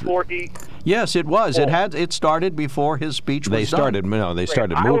almost before he. Yes, it was. It started before his speech was done. They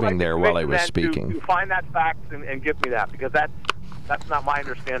started moving there while he was speaking. To find that fact and give me that, because that's not my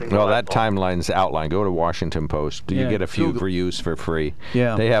understanding. Well, that timeline's outlined. Go to Washington Post. You get a few views for free.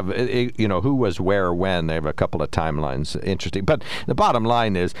 Yeah. They have, who was where, when. They have a couple of timelines. Interesting. But the bottom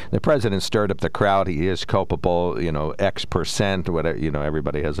line is the president stirred up the crowd. He is culpable, X percent, whatever,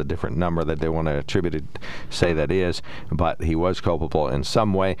 everybody has a different number that they want to say that is. But he was culpable in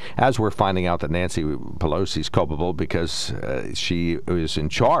some way. As we're finding out that Nancy Pelosi's culpable because she was in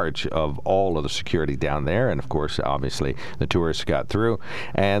charge of all of the security down there. And, of course, obviously, the tourists got through.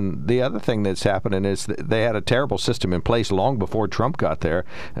 And the other thing that's happening is they had a terrible system in place long before Trump got there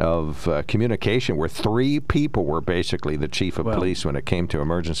of communication where 3 people were basically the chief of police when it came to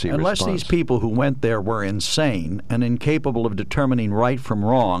emergency response. Unless these people who went there were insane and incapable of determining right from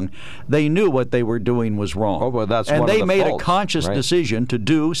wrong, they knew what they were doing was wrong. Oh, well, that's and one they of the made faults, a conscious decision to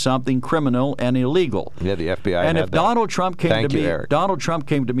do something criminal and illegal. Yeah, the FBI And had if that. Donald Trump came to me, Eric. Donald Trump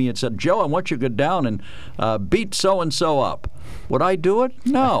came to me and said, "Joe, I want you to go down and beat so and so up." Would I do it?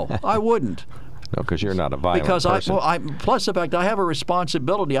 No, I wouldn't. No, because you're not a violent person. Plus the fact I have a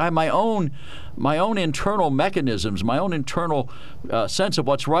responsibility. I have my own internal mechanisms, my own internal sense of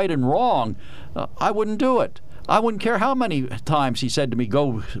what's right and wrong. I wouldn't do it. I wouldn't care how many times he said to me,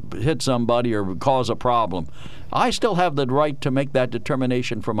 "Go hit somebody or cause a problem." I still have the right to make that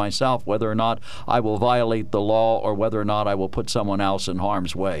determination for myself whether or not I will violate the law or whether or not I will put someone else in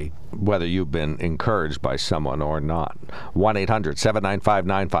harm's way. Whether you've been encouraged by someone or not.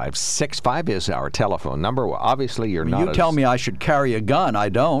 1-800-795-9565 is our telephone number. Well, obviously, you're not. You tell me I should carry a gun. I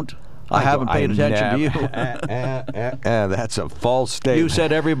don't. I haven't paid attention to you. That's a false statement. You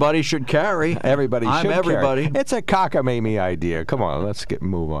said everybody should carry. Everybody should I'm everybody. Carry. It's a cockamamie idea. Come on, let's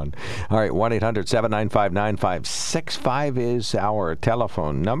move on. All right, 1-800-795-9565 is our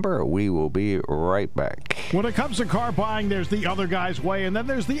telephone number. We will be right back. When it comes to car buying, there's the other guy's way, and then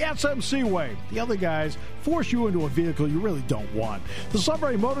there's the SMC way. The other guys force you into a vehicle you really don't want. The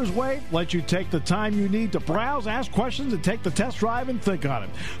Sunbury Motors way lets you take the time you need to browse, ask questions, and take the test drive and think on it.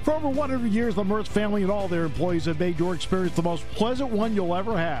 For over 100 years, the Mertz family and all their employees have made your experience the most pleasant one you'll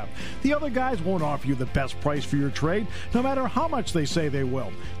ever have. The other guys won't offer you the best price for your trade, no matter how much they say they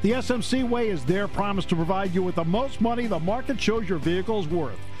will. The SMC way is their promise to provide you with the most money the market shows your vehicle is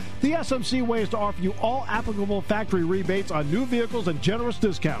worth. The SMC way is to offer you all applicable factory rebates on new vehicles and generous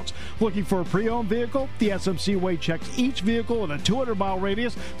discounts. Looking for a pre-owned vehicle? The SMC way checks each vehicle in a 200-mile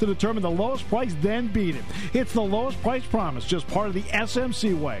radius to determine the lowest price, then beat it. It's the lowest price promise, just part of the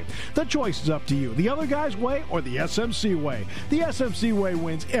SMC way. The choice is up to you, the other guy's way or the SMC way. The SMC way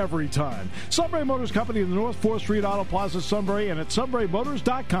wins every time. Sunbury Motors Company in the North 4th Street Auto Plaza, Sunbury, and at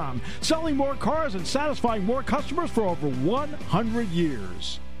sunburymotors.com. Selling more cars and satisfying more customers for over 100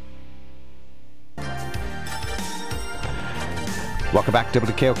 years. Welcome back to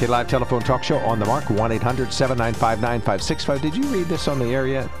WKOK Live Telephone Talk Show on the Mark, 1-800-795-9565. Did you read this on the air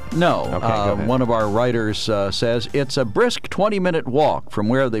yet? No. Okay, go ahead. One of our writers says, it's a brisk 20-minute walk from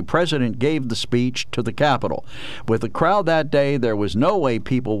where the president gave the speech to the Capitol. With the crowd that day, there was no way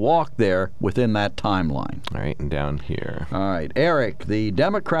people walked there within that timeline. All right, and down here. All right. Eric, the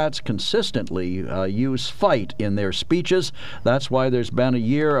Democrats consistently use fight in their speeches. That's why there's been a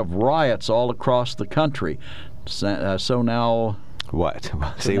year of riots all across the country. So now... What?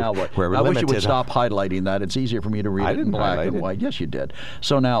 See, now what? I wish you would stop highlighting that. It's easier for me to read it in black and white. Yes, you did.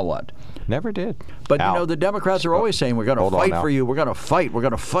 So now what? Never did. But, the Democrats are always saying, we're going to fight for you. We're going to fight. We're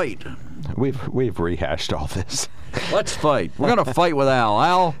going to fight. We've rehashed all this. Let's fight. We're going to fight with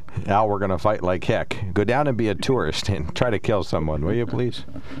Al. Al, we're going to fight like heck. Go down and be a tourist and try to kill someone, will you, please?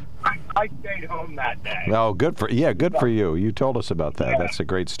 I stayed home that day. Oh, good for you. You told us about that. Yeah. That's a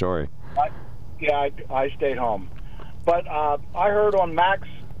great story. I stayed home. But I heard on Max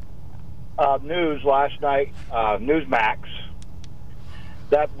News last night, Newsmax,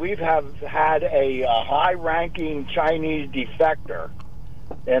 that we've had a high-ranking Chinese defector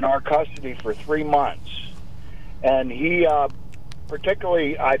in our custody for 3 months. And he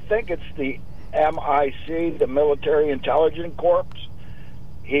particularly, I think it's the MIC, the Military Intelligence Corps,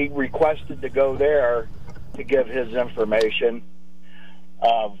 he requested to go there to give his information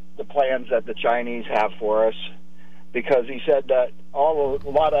of the plans that the Chinese have for us. Because he said that a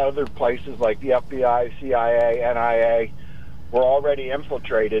lot of other places like the FBI, CIA, NIA were already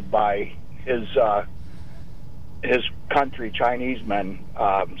infiltrated by his country, Chinese men,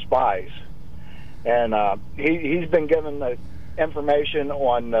 spies. And he's been given the information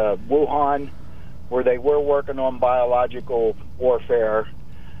on Wuhan where they were working on biological warfare.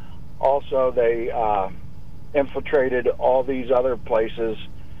 Also, they infiltrated all these other places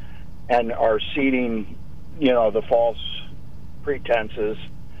and are seeding, the false pretenses.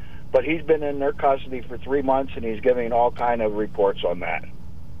 But he's been in their custody for 3 months, and he's giving all kind of reports on that.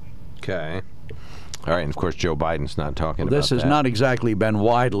 Okay. All right, and of course, Joe Biden's not talking about that. This has not exactly been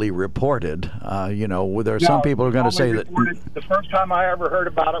widely reported. There are some people who are going to say that... The first time I ever heard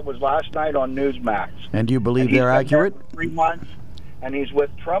about it was last night on Newsmax. And do you believe they're accurate? 3 months, and he's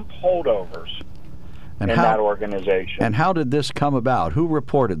with Trump holdovers in that organization. And how did this come about? Who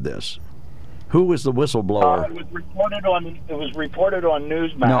reported this? Who was the whistleblower? It was reported on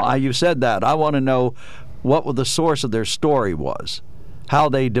Newsmax. No, you said that. I want to know what the source of their story was, how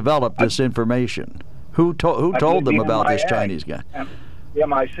they developed this information. Who told them about this Chinese guy? The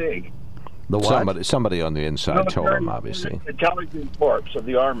MIC. The what? Somebody on the inside told them, obviously. Intelligence Corps of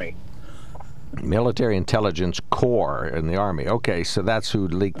the Army. Military Intelligence Corps in the Army. Okay, so that's who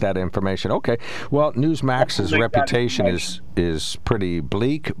leaked that information. Okay, well, Newsmax's reputation is pretty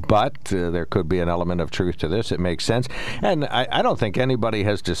bleak, but there could be an element of truth to this. It makes sense. And I don't think anybody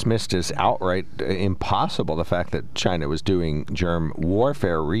has dismissed as outright impossible the fact that China was doing germ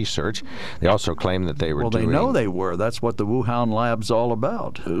warfare research. They also claim that they were doing... Well, they know they were. That's what the Wuhan lab's all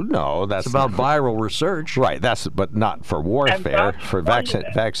about. No, that's... It's about viral research. Right, but not for warfare, for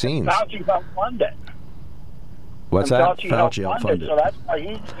vaccines. Fauci helped fund it. What's that? Fauci helped fund it. So that's why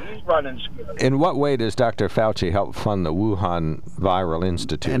he's running scared. In what way does Dr. Fauci help fund the Wuhan Viral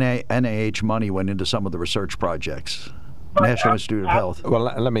Institute? NIH money went into some of the research projects. National Institute of Health. Well,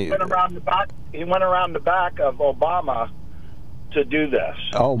 let me... He went around the back of Obama to do this.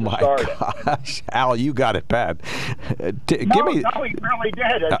 Oh, my gosh. Al, you got it bad. No, he really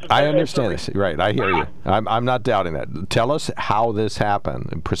did. I understand this. Right, I hear you. I'm not doubting that. Tell us how this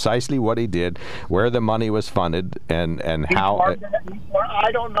happened, precisely what he did, where the money was funded, and how...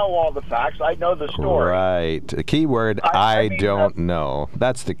 I don't know all the facts. I know the story. Right. The key word, I don't know.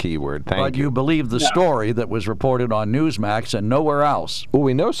 That's the key word. Thank you. But you believe the story that was reported on Newsmax and nowhere else. Well,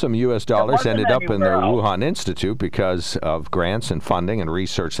 we know some U.S. dollars ended up in the Wuhan Institute because of grants and funding and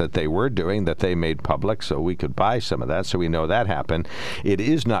research that they were doing that they made public, so we could buy some of that, so we know that happened. It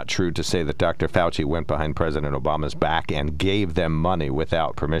is not true to say that Dr. Fauci went behind President Obama's back and gave them money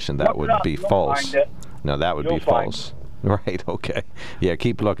without permission. That would be false. No, that would be false. Right, okay. Yeah,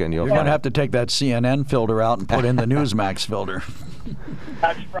 keep looking. You're going to have to take that CNN filter out and put in the Newsmax filter.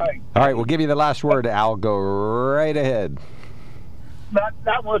 That's right. All right, we'll give you the last word, Al. Go right ahead.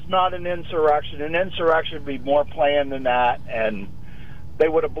 That was not an insurrection. An insurrection would be more planned than that, and they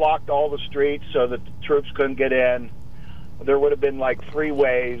would have blocked all the streets so that the troops couldn't get in. There would have been like 3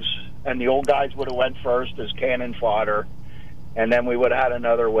 waves, and the old guys would have went first as cannon fodder, and then we would have had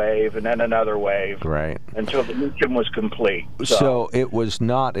another wave, and then another wave, right, until the mission was complete. So it was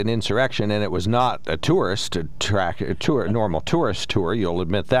not an insurrection, and it was not a normal tourist tour. You'll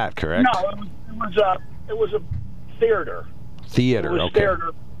admit that, correct? No, it was a theater. Theater, okay.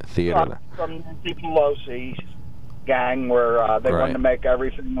 Theater from Nancy Pelosi's gang, where they wanted to make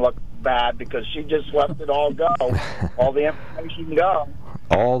everything look bad because she just let it all go, all the information go,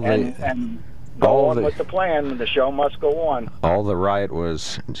 and go on with the plan. The show must go on. All the riot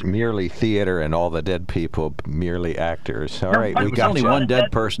was merely theater, and all the dead people merely actors. All right, we got only one dead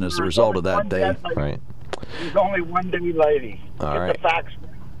person as a result of that day. Right. There's only one dead lady. All right. The facts.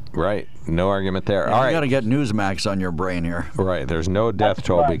 Right. No argument there. Yeah, all right. You got to get Newsmax on your brain here. Right. There's no death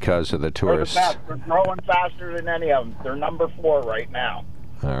toll because of the tourists. They're growing faster than any of them. They're number 4 right now.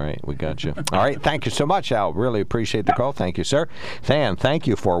 All right. We got you. All right. Thank you so much, Al. Really appreciate the call. Thank you, sir. Than, thank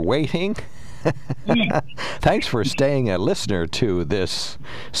you for waiting. Thanks for staying a listener to this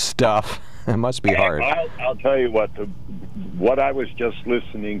stuff. It must be hard. I'll tell you what I was just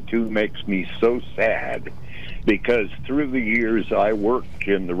listening to makes me so sad. Because through the years I worked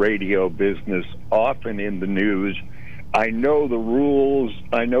in the radio business, often in the news, I know the rules.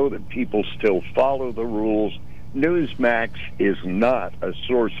 I know that people still follow the rules. Newsmax is not a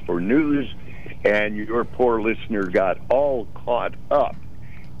source for news, and your poor listener got all caught up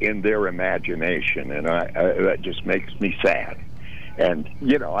in their imagination, and that just makes me sad. And,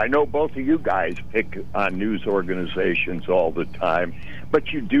 I know both of you guys pick on news organizations all the time,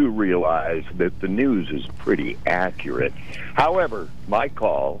 but you do realize that the news is pretty accurate. However, my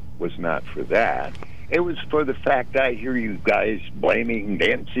call was not for that. It was for the fact I hear you guys blaming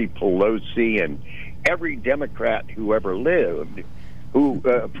Nancy Pelosi and every Democrat who ever lived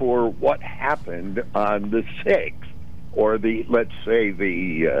for what happened on the 6th, or let's say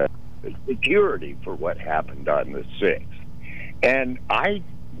the security for what happened on the 6th. And I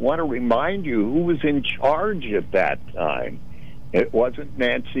want to remind you who was in charge at that time. It wasn't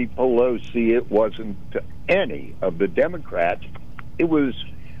Nancy Pelosi. It wasn't any of the Democrats. It was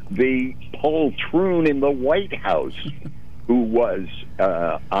the poltroon in the White House who was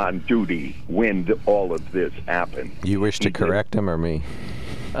on duty when all of this happened. You wish to correct him or me?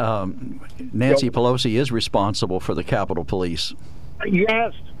 Nancy Pelosi is responsible for the Capitol Police.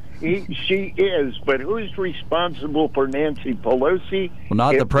 Yes, she is, but who's responsible for Nancy Pelosi? Well,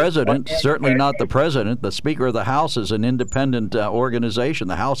 not the president, certainly not the president. The Speaker of the House is an independent organization.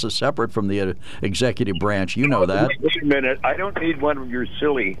 The House is separate from the executive branch. You know that. Wait a minute. I don't need one of your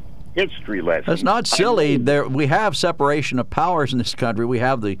silly history lessons. That's not silly. We have separation of powers in this country. We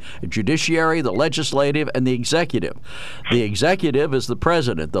have the judiciary, the legislative, and the executive. The executive is the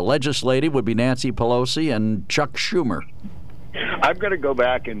president. The legislative would be Nancy Pelosi and Chuck Schumer. I'm going to go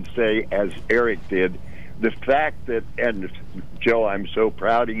back and say, as Eric did, the fact that, and Joe, I'm so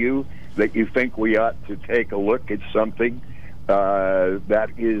proud of you, that you think we ought to take a look at something that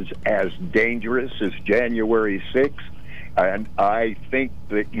is as dangerous as January 6th. And I think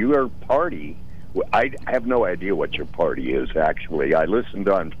that your party, I have no idea what your party is, actually. I listened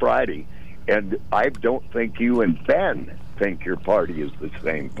on Friday, and I don't think you and Ben think your party is the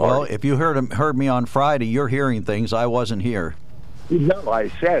same party. Well, if you heard me on Friday, you're hearing things. I wasn't here. No, I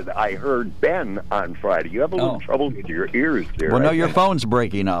said I heard Ben on Friday. You have a little trouble with your ears there. Well, no, your phone's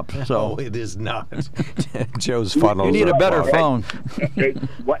breaking up. So it is not. Joe's funnels. You need a better phone.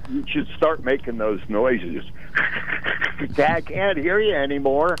 What you should start making those noises. I can't hear you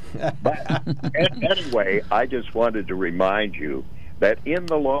anymore. But anyway, I just wanted to remind you that in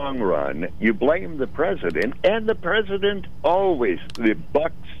the long run, you blame the president, and the president always, the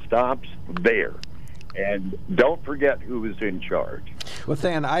buck stops there. And don't forget who is in charge. Well,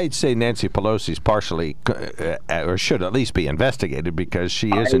 Than, I'd say Nancy Pelosi's partially, or should at least be investigated because she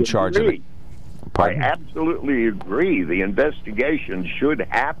is in charge of it. I absolutely agree. The investigation should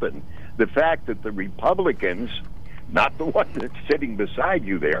happen. The fact that the Republicans, not the one that's sitting beside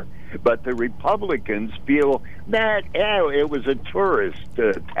you there, but the Republicans feel that it was a tourist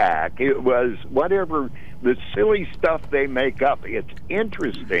attack. It was whatever, the silly stuff they make up. It's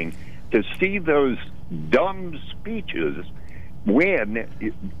interesting to see those dumb speeches when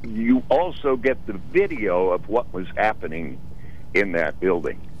you also get the video of what was happening in that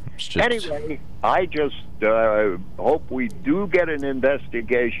building. Anyway, I just hope we do get an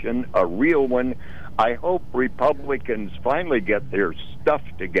investigation, a real one. I hope Republicans finally get their stuff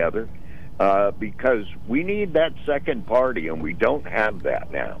together because we need that second party, and we don't have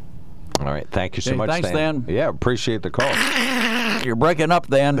that now. All right. Thank you so much, thanks, Than. Yeah, appreciate the call. You're breaking up,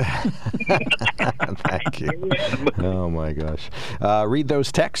 Than. Thank you. Oh, my gosh. Read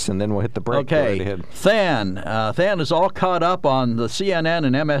those texts, and then we'll hit the break. Okay. Right ahead. Than is all caught up on the CNN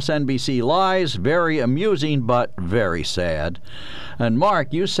and MSNBC lies. Very amusing, but very sad. And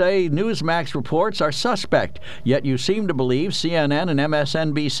Mark, you say Newsmax reports are suspect, yet you seem to believe CNN and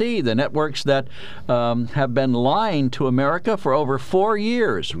MSNBC, the networks that have been lying to America for over 4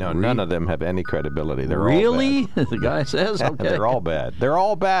 years. No, none of them have any credibility. They're really? all bad. The guy says, okay. They're all bad. They're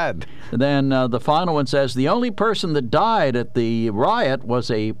all bad. Then the final one says, the only person that died at the riot was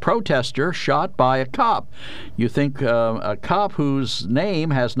a protester shot by a cop. You think a cop whose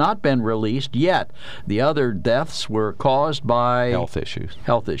name has not been released yet. The other deaths were caused by health issues.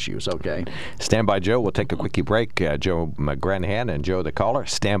 Health issues, okay. Stand by, Joe. We'll take a quickie break. Joe McGranahan and Joe the caller.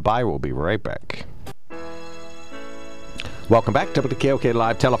 Stand by. We'll be right back. Welcome back to the KOK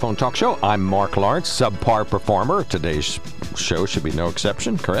Live Telephone Talk Show. I'm Mark Lawrence, subpar performer. Today's show should be no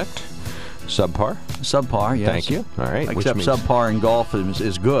exception, correct? Subpar? Subpar, yes. Thank you. All right. Except subpar in golf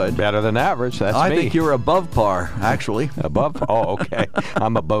is good. Better than average. That's me. I think you're above par, actually. Above? Oh, okay.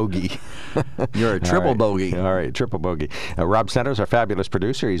 I'm a bogey. You're a triple bogey. All right, triple bogey. Rob Centers, our fabulous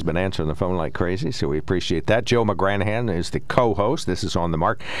producer. He's been answering the phone like crazy, so we appreciate that. Joe McGranahan is the co-host. This is On the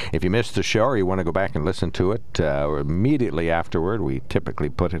Mark. If you missed the show or you want to go back and listen to it immediately afterward, we typically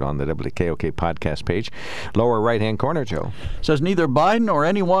put it on the WKOK podcast page. Lower right-hand corner, Joe. Says neither Biden or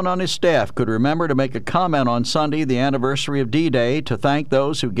anyone on his staff could remember to make a comment on Sunday, the anniversary of D-Day, to thank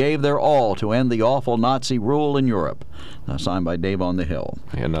those who gave their all to end the awful Nazi rule in Europe. Signed by Dave on the Hill.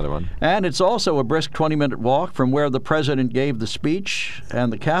 Another one. And it's also a brisk 20-minute walk from where the president gave the speech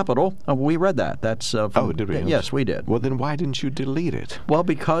and the Capitol. Oh, we read that. That's did we? Yes, we did. Well, then why didn't you delete it? Well,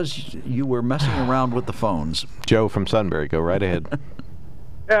 because you were messing around with the phones. Joe from Sunbury, go right ahead.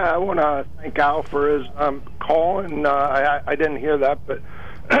 Yeah, I want to thank Al for his call, and I didn't hear that, but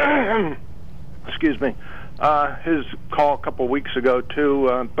excuse me, his call a couple weeks ago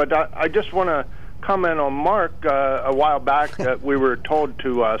too. But I just want to comment on Mark. A while back that we were told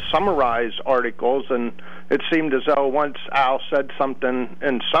to summarize articles, and it seemed as though once Al said something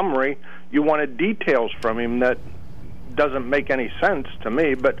in summary, you wanted details from him. That doesn't make any sense to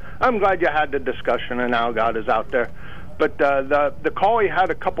me, but I'm glad you had the discussion and Al got us out there. But the call he had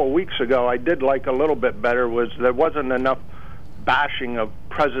a couple of weeks ago, I did like a little bit better, was there wasn't enough bashing of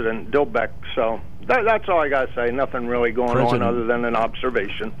President Dilbeck. So that's all I got to say. Nothing really going on other than an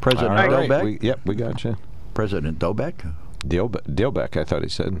observation. President Dilbeck? We got you. President Dilbeck? Dilbeck, I thought he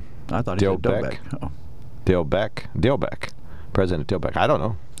said. I thought he said Dilbeck. Oh. Dilbeck. President Dilbeck. I don't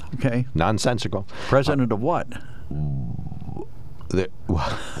know. Okay. Nonsensical. President of what? The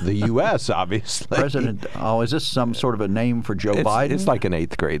U.S., obviously. President. Oh, is this some sort of a name for Joe Biden? It's like an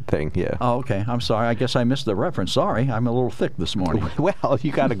 8th grade thing, yeah. Oh, okay. I'm sorry. I guess I missed the reference. Sorry. I'm a little thick this morning. Well,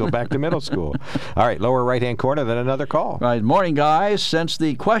 you got to go back to middle school. All right, lower right-hand corner, then another call. Right. Morning, guys. Since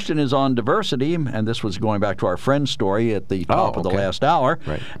the question is on diversity, and this was going back to our friend's story at the top of the last hour,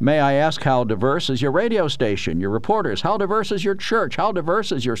 may I ask how diverse is your radio station, your reporters? How diverse is your church? How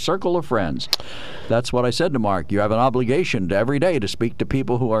diverse is your circle of friends? That's what I said to Mark. You have an obligation to every day to speak to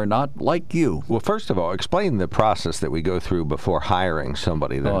people who are not like you. Well, first of all, explain the process that we go through before hiring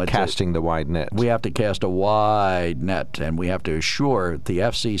somebody, casting the wide net. We have to cast a wide net, and we have to assure the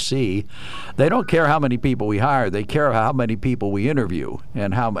FCC they don't care how many people we hire. They care how many people we interview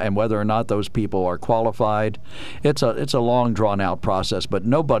and whether or not those people are qualified. It's a long, drawn-out process, but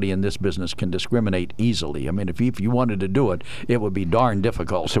nobody in this business can discriminate easily. I mean, if you wanted to do it, it would be darn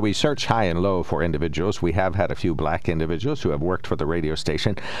difficult. So we search high and low for individuals. We have had a few black individuals who have worked for the radio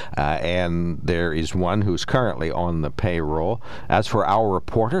station, and there is one who's currently on the payroll. As for our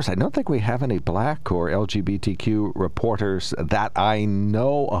reporters, I don't think we have any black or LGBTQ reporters that I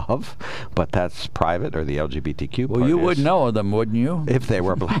know of, but that's private, or the LGBTQ Well, you would know of them, wouldn't you? If they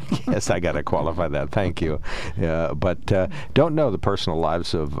were black. Yes, I got to qualify that. Thank you. But don't know the personal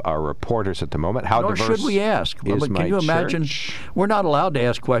lives of our reporters at the moment. How Nor diverse should we ask? Can you imagine? We're not allowed to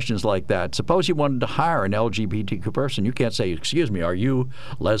ask questions like that. Suppose you wanted to hire an LGBTQ person. You can't say, excuse me, are you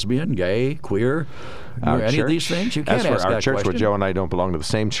lesbian, gay, queer, any of these things? You can't ask that question. Our church, where Joe and I don't belong to the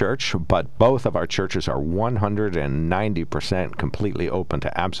same church, but both of our churches are 190% completely open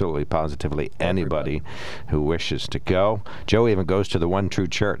to absolutely positively anybody who wishes to go. Joe even goes to the One True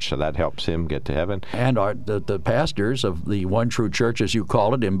Church, so that helps him get to heaven. And the pastors of the One True Church, as you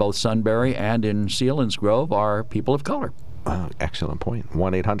call it, in both Sunbury and in Selinsgrove, are people of color. Excellent point.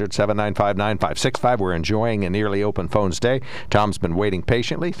 1-800-795-9565. We're enjoying a nearly open phones day. Tom's been waiting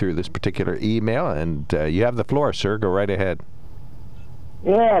patiently through this particular email, and you have the floor, sir. Go right ahead.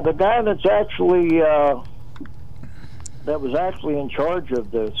 Yeah, the guy that's actually was actually in charge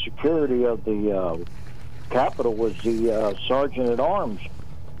of the security of the Capitol was the Sergeant at Arms,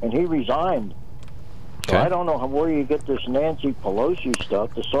 and he resigned. So I don't know where you get this Nancy Pelosi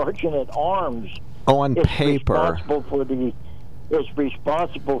stuff. The Sergeant at Arms. On paper, is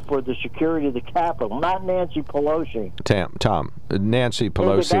responsible for the security of the Capitol, not Nancy Pelosi. Tom, Nancy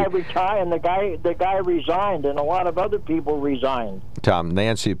Pelosi. And the guy retired, and the guy resigned, and a lot of other people resigned. Tom,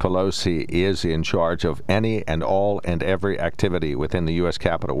 Nancy Pelosi is in charge of any and all and every activity within the U.S.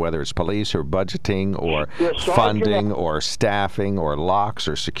 Capitol, whether it's police or budgeting or funding or staffing or locks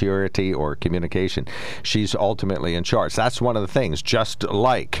or security or communication. She's ultimately in charge. That's one of the things, just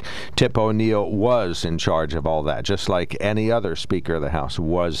like Tip O'Neill was in charge of all that, just like any other Speaker of the House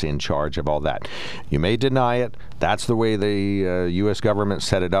was in charge of all that. You may deny it. That's the way the U.S. government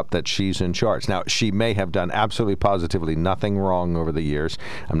set it up, that she's in charge. Now, she may have done absolutely positively nothing wrong over the years.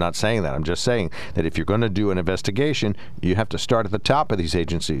 I'm not saying that. I'm just saying that if you're going to do an investigation, you have to start at the top of these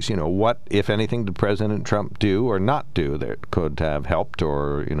agencies. You know, what, if anything, did President Trump do or not do that could have helped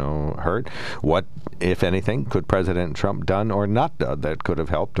or, hurt? What, if anything, could President Trump done or not done that could have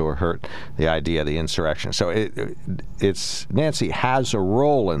helped or hurt the idea of the insurrection? So it's Nancy has a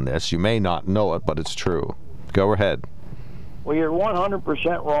role in this. You may not know it, but it's true. Go ahead. Well, you're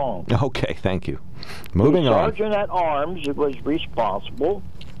 100% wrong. Okay, thank you. Moving on. The Sergeant at Arms was responsible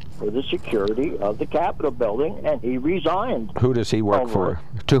for the security of the Capitol building, and he resigned. Who does he work for?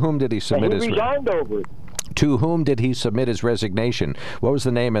 To whom did he submit his... He resigned over it. To whom did he submit his resignation? What was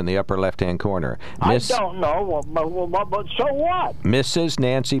the name in the upper left-hand corner? I don't know, but so what? Mrs.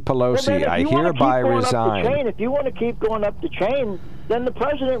 Nancy Pelosi, I hereby resign. If you want to keep going up the chain, then the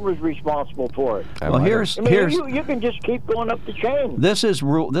president was responsible for it. Well, you can just keep going up the chain. This is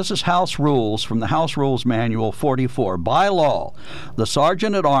House Rules from the House Rules Manual 44. By law, the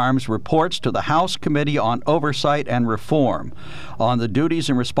Sergeant at Arms reports to the House Committee on Oversight and Reform on the duties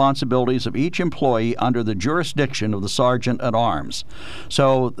and responsibilities of each employee under the jurisdiction of the Sergeant at Arms.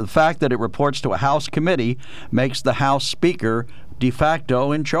 So the fact that it reports to a House committee makes the House Speaker de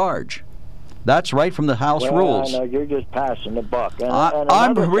facto in charge. That's right from the House Rules. I know, you're just passing the buck.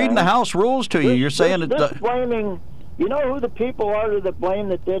 I'm reading the House Rules to you. You're saying this blaming. You know who the people are that blame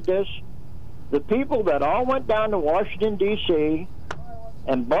that did this? The people that all went down to Washington, D.C.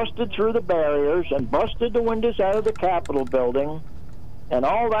 and busted through the barriers and busted the windows out of the Capitol building and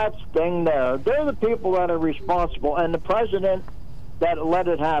all that thing there. They're the people that are responsible, and the president that let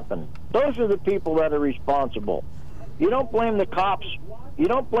it happen. Those are the people that are responsible. You don't blame the cops. You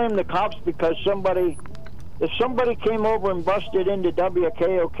don't blame the cops because if somebody came over and busted into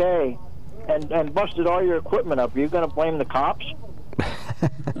WKOK and busted all your equipment up, you're going to blame the cops?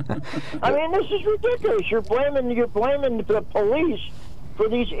 I mean, this is ridiculous. You're blaming the police for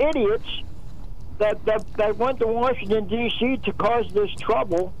these idiots that went to Washington, D.C. to cause this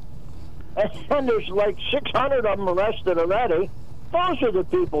trouble, and there's like 600 of them arrested already. Those are the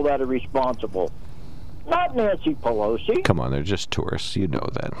people that are responsible. Not Nancy Pelosi. Come on, they're just tourists. You know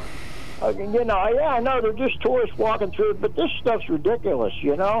that. I know they're just tourists walking through, but this stuff's ridiculous,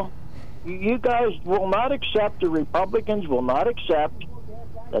 you know? You guys will not accept, the Republicans will not accept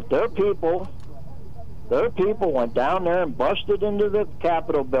that their people went down there and busted into the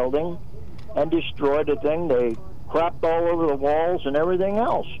Capitol building and destroyed the thing. They crapped all over the walls and everything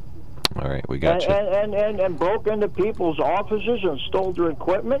else. All right, we got you. And broke into people's offices and stole their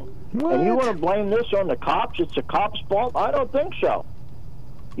equipment. What? And you want to blame this on the cops? It's the cops' fault? I don't think so.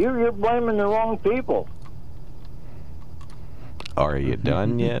 You're blaming the wrong people. Are you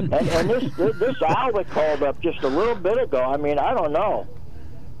done yet? And this Al that called up just a little bit ago, I mean, I don't know.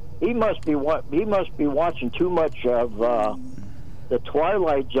 He must be watching too much of the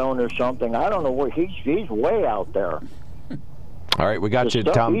Twilight Zone or something. I don't know where he's way out there. All right, we got the you,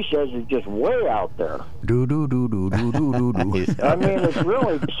 stuff Tom. He says is just way out there. Do. I mean, it's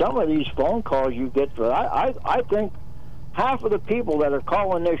really some of these phone calls you get for. I think half of the people that are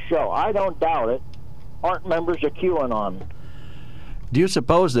calling this show, I don't doubt it, aren't members of QAnon. Do you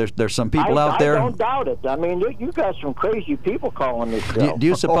suppose there's some people out there? I don't doubt it. I mean, you got some crazy people calling this show. Do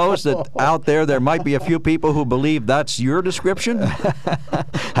you suppose that out there might be a few people who believe that's your description?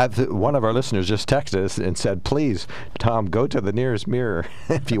 One of our listeners just texted us and said, please, Tom, go to the nearest mirror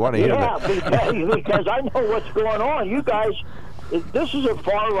if you want to hear that. Yeah, because I know what's going on. You guys, this is a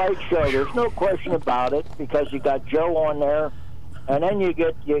far-right show. There's no question about it, because you got Joe on there, and then you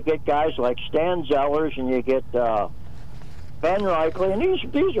get guys like Stan Zellers, and you get Ben Reichley, and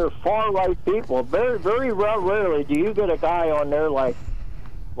these are far-right people. Very, very rarely do you get a guy on there like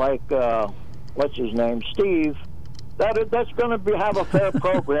what's his name, Steve, that's going to have a fair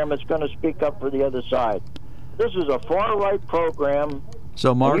program that's going to speak up for the other side. This is a far-right program.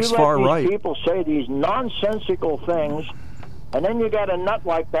 So Mark's far-right. People say these nonsensical things, and then you got a nut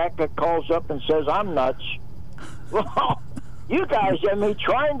like that calls up and says, I'm nuts. Well, you guys, I mean,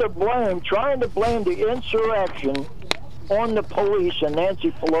 trying to blame the insurrection on the police and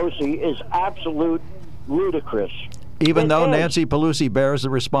Nancy Pelosi is absolute ludicrous. Even though Nancy Pelosi bears the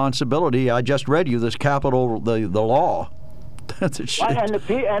responsibility, I just read you this Capitol, the law. And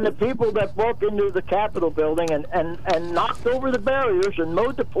the people that broke into the Capitol building and knocked over the barriers and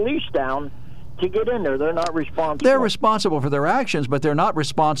mowed the police down to get in there, they're not responsible. They're responsible for their actions, but they're not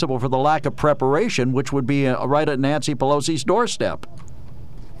responsible for the lack of preparation, which would be right at Nancy Pelosi's doorstep.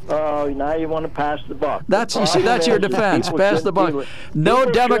 Oh, now you want to pass the buck. That's your defense. Pass the buck. No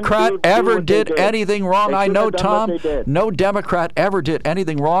Democrat ever did anything wrong. I know, Tom. No Democrat ever did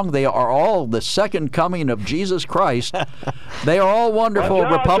anything wrong. They are all the second coming of Jesus Christ. They are all wonderful.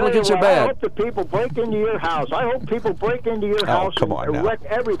 Republicans are bad. I hope the people break into your house. I hope people break into your house and wreck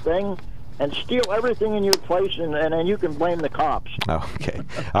everything and steal everything in your place, and then you can blame the cops. Okay.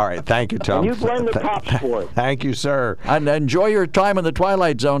 All right. Thank you, Tom. And you blame the cops for it. Thank you, sir. And enjoy your time in the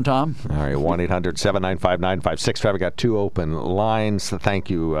Twilight Zone, Tom. All right. 1-800-795-9565. We got 2 open lines.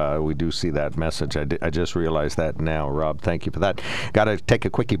 Thank you. We do see that message. I just realized that now, Rob. Thank you for that. Got to take a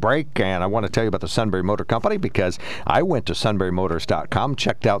quickie break, and I want to tell you about the Sunbury Motor Company, because I went to sunburymotors.com,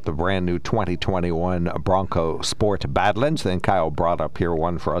 checked out the brand new 2021 Bronco Sport Badlands. Then Kyle brought up here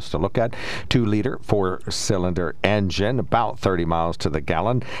one for us to look at. 2-liter 4-cylinder engine, about 30 miles to the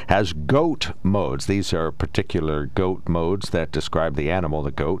gallon. Has GOAT modes. These are particular GOAT modes that describe the animal,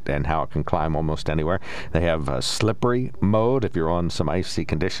 the goat, and how it can climb almost anywhere. They have a slippery mode if you're on some icy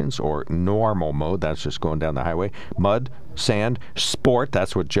conditions, or normal mode, that's just going down the highway. Mud, sand, sport,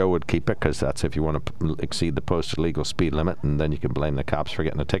 that's what Joe would keep it, because that's if you want to exceed the posted legal speed limit, and then you can blame the cops for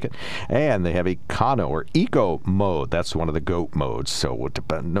getting a ticket. And they have Econo or Eco mode. That's one of the GOAT modes. So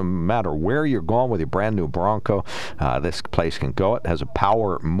no matter where you're going with your brand new Bronco, this place can go. It has a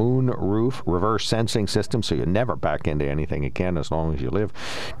power moon roof, reverse sensing system, so you never back into anything again as long as you live.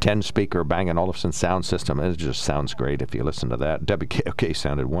 10-speaker Bang & Olufsen sound system. It just sounds great if you listen to that. WKOK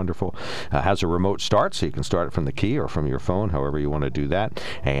sounded wonderful. Has a remote start, so you can start it from the key or from your phone, however you want to do that.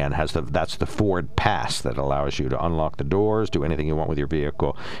 And that's the Ford Pass that allows you to unlock the doors, do anything you want with your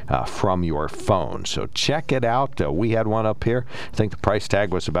vehicle from your phone. So check it out. We had one up here. I think the price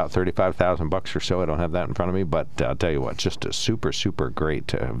tag was about $35,000 or so. I don't have that in front of me, but I'll tell you what, just a super, super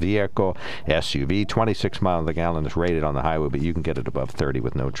great vehicle, SUV. 26 miles to the gallon is rated on the highway, but you can get it above 30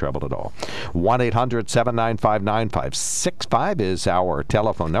 with no trouble at all. 1-800-795-9565 is our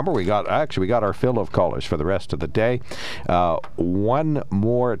telephone number. We got our fill of callers for the rest of the day. One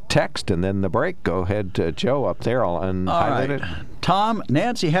more text and then the break. Go ahead, Joe, up there. I'll highlight it. Tom,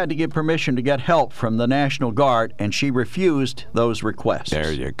 Nancy had to give permission to get help from the National Guard, and she refused those requests.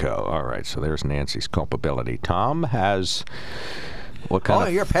 There you go. All right, so there's Nancy's culpability. Tom has... What kind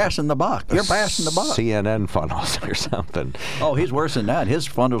of you're passing the buck. You're passing the buck. CNN funnels or something. Oh, he's worse than that. His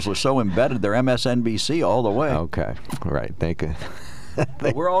funnels are so embedded, they're MSNBC all the way. Okay. Right. Thank you.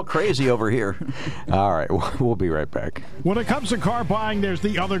 We're all crazy over here. All right, we'll be right back. When it comes to car buying, there's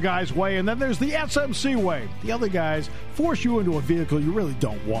the other guy's way, and then there's the SMC way. The other guys force you into a vehicle you really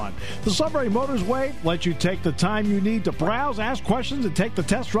don't want. The Sunbury Motors way lets you take the time you need to browse, ask questions, and take the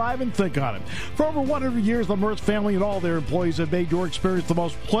test drive and think on it. For over 100 years, the Mertz family and all their employees have made your experience the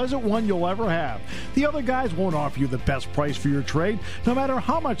most pleasant one you'll ever have. The other guys won't offer you the best price for your trade, no matter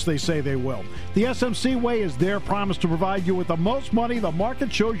how much they say they will. The SMC way is their promise to provide you with the most money the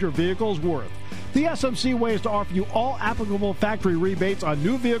market shows your vehicle is worth. The SMC way is to offer you all applicable factory rebates on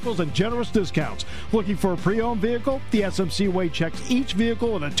new vehicles and generous discounts. Looking for a pre-owned vehicle? The SMC way checks each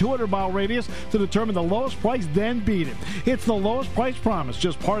vehicle in a 200-mile radius to determine the lowest price, then beat it. It's the lowest price promise,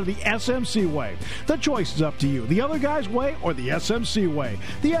 just part of the SMC way. The choice is up to you. The other guy's way or the SMC way.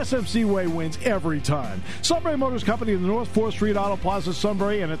 The SMC way wins every time. Sunbury Motors Company in the North 4th Street Auto Plaza,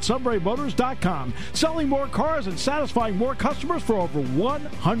 Sunbury, and at sunburymotors.com. Selling more cars and satisfying more customers for over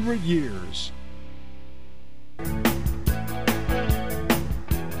 100 years.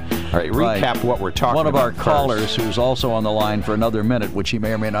 All right, recap what we're talking about. One of our first. callers, who's also on the line for another minute, which he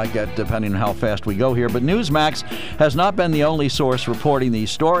may or may not get depending on how fast we go here. But Newsmax has not been the only source reporting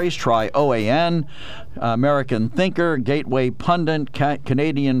these stories. Try OAN, American Thinker, Gateway Pundit,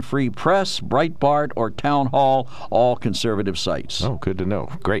 Canadian Free Press, Breitbart, or Town Hall, all conservative sites. Oh, good to know.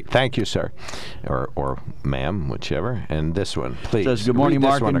 Great. Thank you, sir. Or ma'am, whichever. And this one, please. It says, good morning,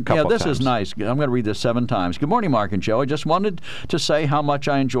 Mark. This times. Is nice. I'm going to read this 7 times. Good morning, Mark and Joe. I just wanted to say how much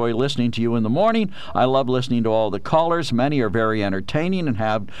I enjoy listening to you in the morning. I love listening to all the callers. Many are very entertaining and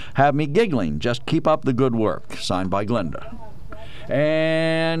have me giggling. Just keep up the good work. Signed by Glenda.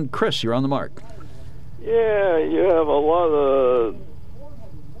 And Chris, you're on the mark. Yeah, you have a lot of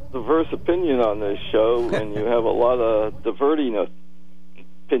diverse opinion on this show, and you have a lot of diverting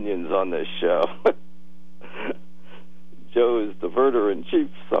opinions on this show. Joe is diverter-in-chief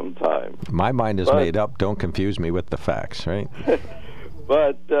sometimes. My mind is made up. Don't confuse me with the facts, right?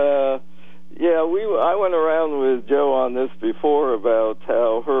 But, I went around with Joe on this before about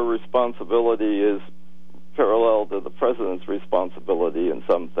how her responsibility is parallel to the president's responsibility in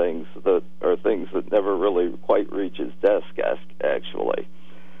some things that are things that never really quite reach his desk, actually.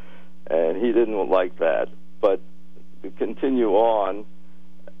 And he didn't like that. But to continue on,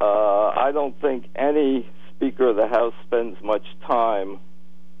 I don't think any Speaker of the House spends much time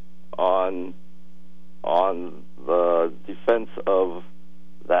on the defense of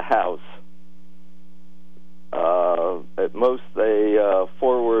the House. At most, they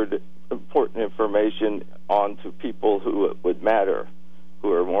forward important information on to people who it would matter,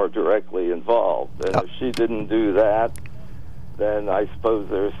 who are more directly involved. And if she didn't do that, then I suppose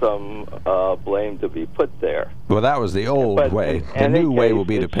there's some blame to be put there. Well, that was the old way. The new way will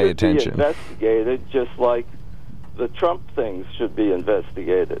be to pay attention. Be investigated, just like the Trump things should be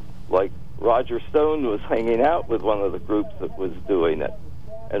investigated. Like Roger Stone was hanging out with one of the groups that was doing it.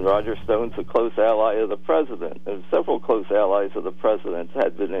 And Roger Stone's a close ally of the president. And several close allies of the president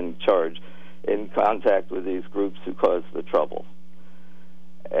had been in contact with these groups who caused the trouble.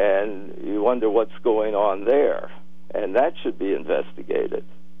 and you wonder what's going on there, and that should be investigated.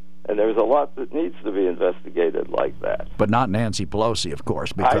 And there's a lot that needs to be investigated like that. But not Nancy Pelosi, of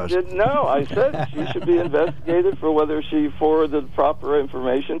course, because... I didn't know. I said she should be investigated for whether she forwarded proper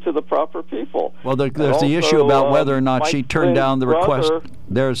information to the proper people. Well, there's the issue about whether or not she turned down the request.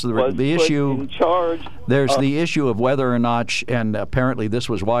 There's the issue... in charge. There's the issue of whether or not, and apparently this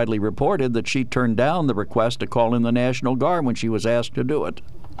was widely reported, that she turned down the request to call in the National Guard when she was asked to do it.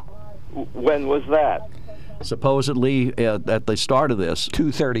 When was that? Supposedly at the start of this.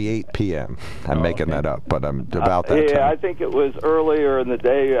 2:38 p.m. I'm making that up, but I'm about that time. Yeah, I think it was earlier in the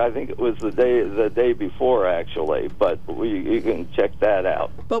day. I think it was the day before, actually. But you can check that out.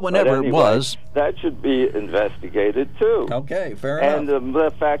 But whenever anyway, it was, that should be investigated too. Okay, fair enough. And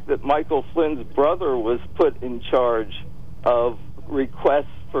the fact that Michael Flynn's brother was put in charge of requests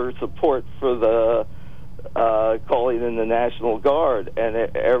for support for the calling in the National Guard, and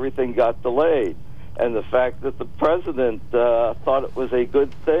everything got delayed. And the fact that the president thought it was a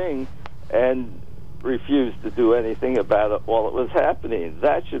good thing and refused to do anything about it while it was happening,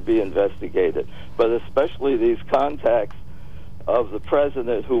 that should be investigated. But especially these contacts of the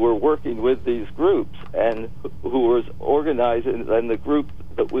president who were working with these groups and who was organizing, and the group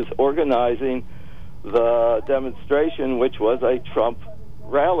that was organizing the demonstration, which was a Trump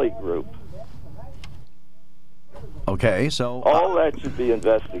rally group. Okay, so... all that should be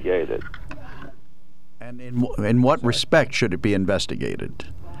investigated. And in what respect should it be investigated?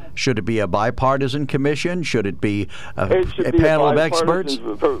 Should it be a bipartisan commission? Should it be a panel of experts?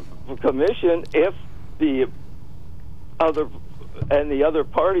 Commission if the other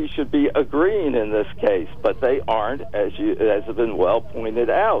party should be agreeing in this case, but they aren't, as has been well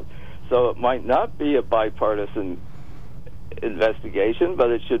pointed out. So it might not be a bipartisan investigation, but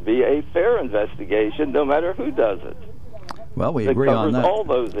it should be a fair investigation, no matter who does it. Well, we agree on that. All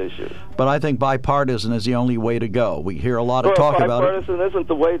those issues. But I think bipartisan is the only way to go. We hear a lot of talk about it. Bipartisan isn't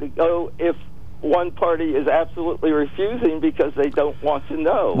the way to go if one party is absolutely refusing because they don't want to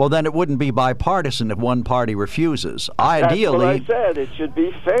know. Well, then it wouldn't be bipartisan if one party refuses. Ideally, that's what I said. It should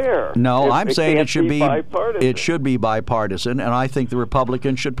be fair. No, I'm saying it should be bipartisan. It should be bipartisan, and I think the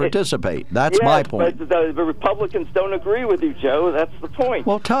Republicans should participate. That's my point. But the Republicans don't agree with you, Joe. That's the point.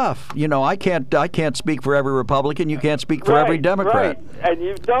 Well, tough. You know, I can't speak for every Republican. You can't speak for every Democrat. Right. And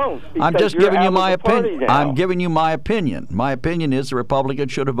you don't. I'm just giving you my opinion. I'm giving you my opinion. My opinion is the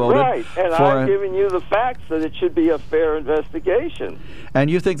Republicans should have voted for giving you the facts that it should be a fair investigation. And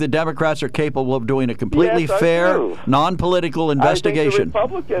you think the Democrats are capable of doing a completely fair, non-political investigation? I think the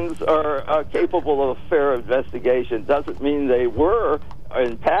Republicans are capable of a fair investigation. Doesn't mean they were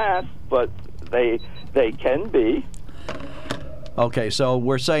in past, but they can be. Okay, so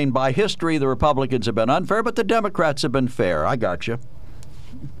we're saying by history the Republicans have been unfair, but the Democrats have been fair. I got you.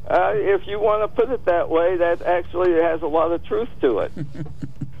 If you want to put it that way, that actually has a lot of truth to it.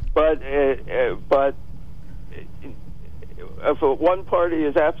 But if one party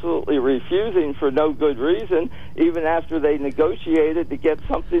is absolutely refusing for no good reason, even after they negotiated to get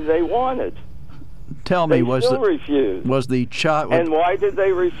something they wanted, tell me, was the and why did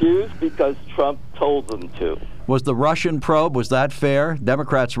they refuse? Because Trump told them to. Was the Russian probe, was that fair?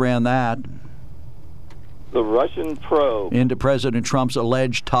 Democrats ran that. The Russian probe into President Trump's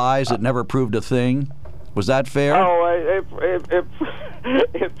alleged ties that never proved a thing. Was that fair? Oh,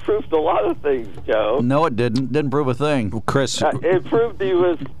 it proved a lot of things, Joe. No, it didn't. Didn't prove a thing. Chris. It proved he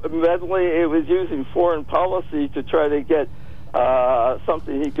was meddling. It was using foreign policy to try to get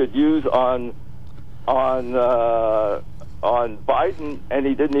something he could use on Biden, and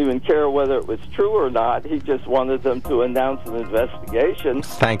he didn't even care whether it was true or not. He just wanted them to announce an investigation.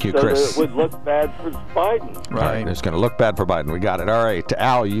 Thank you, so Chris. That it would look bad for Biden. Right. It's going to look bad for Biden. We got it. All right.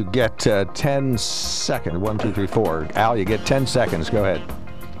 Al, you get 10 seconds. 1, 2, 3, 4. Al, you get 10 seconds. Go ahead.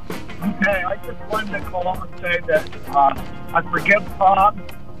 Okay. I just wanted to call and say that I forgive Tom,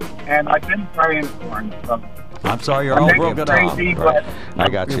 and I've been praying for him. So I'm sorry, you're all broken up. Right. I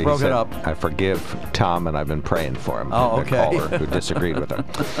got you. You're broken up. I forgive Tom, and I've been praying for him. Oh, okay. The caller who disagreed with him.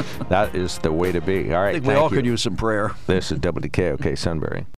 That is the way to be. All right. I think we all could use some prayer. This is WKOK Sunbury.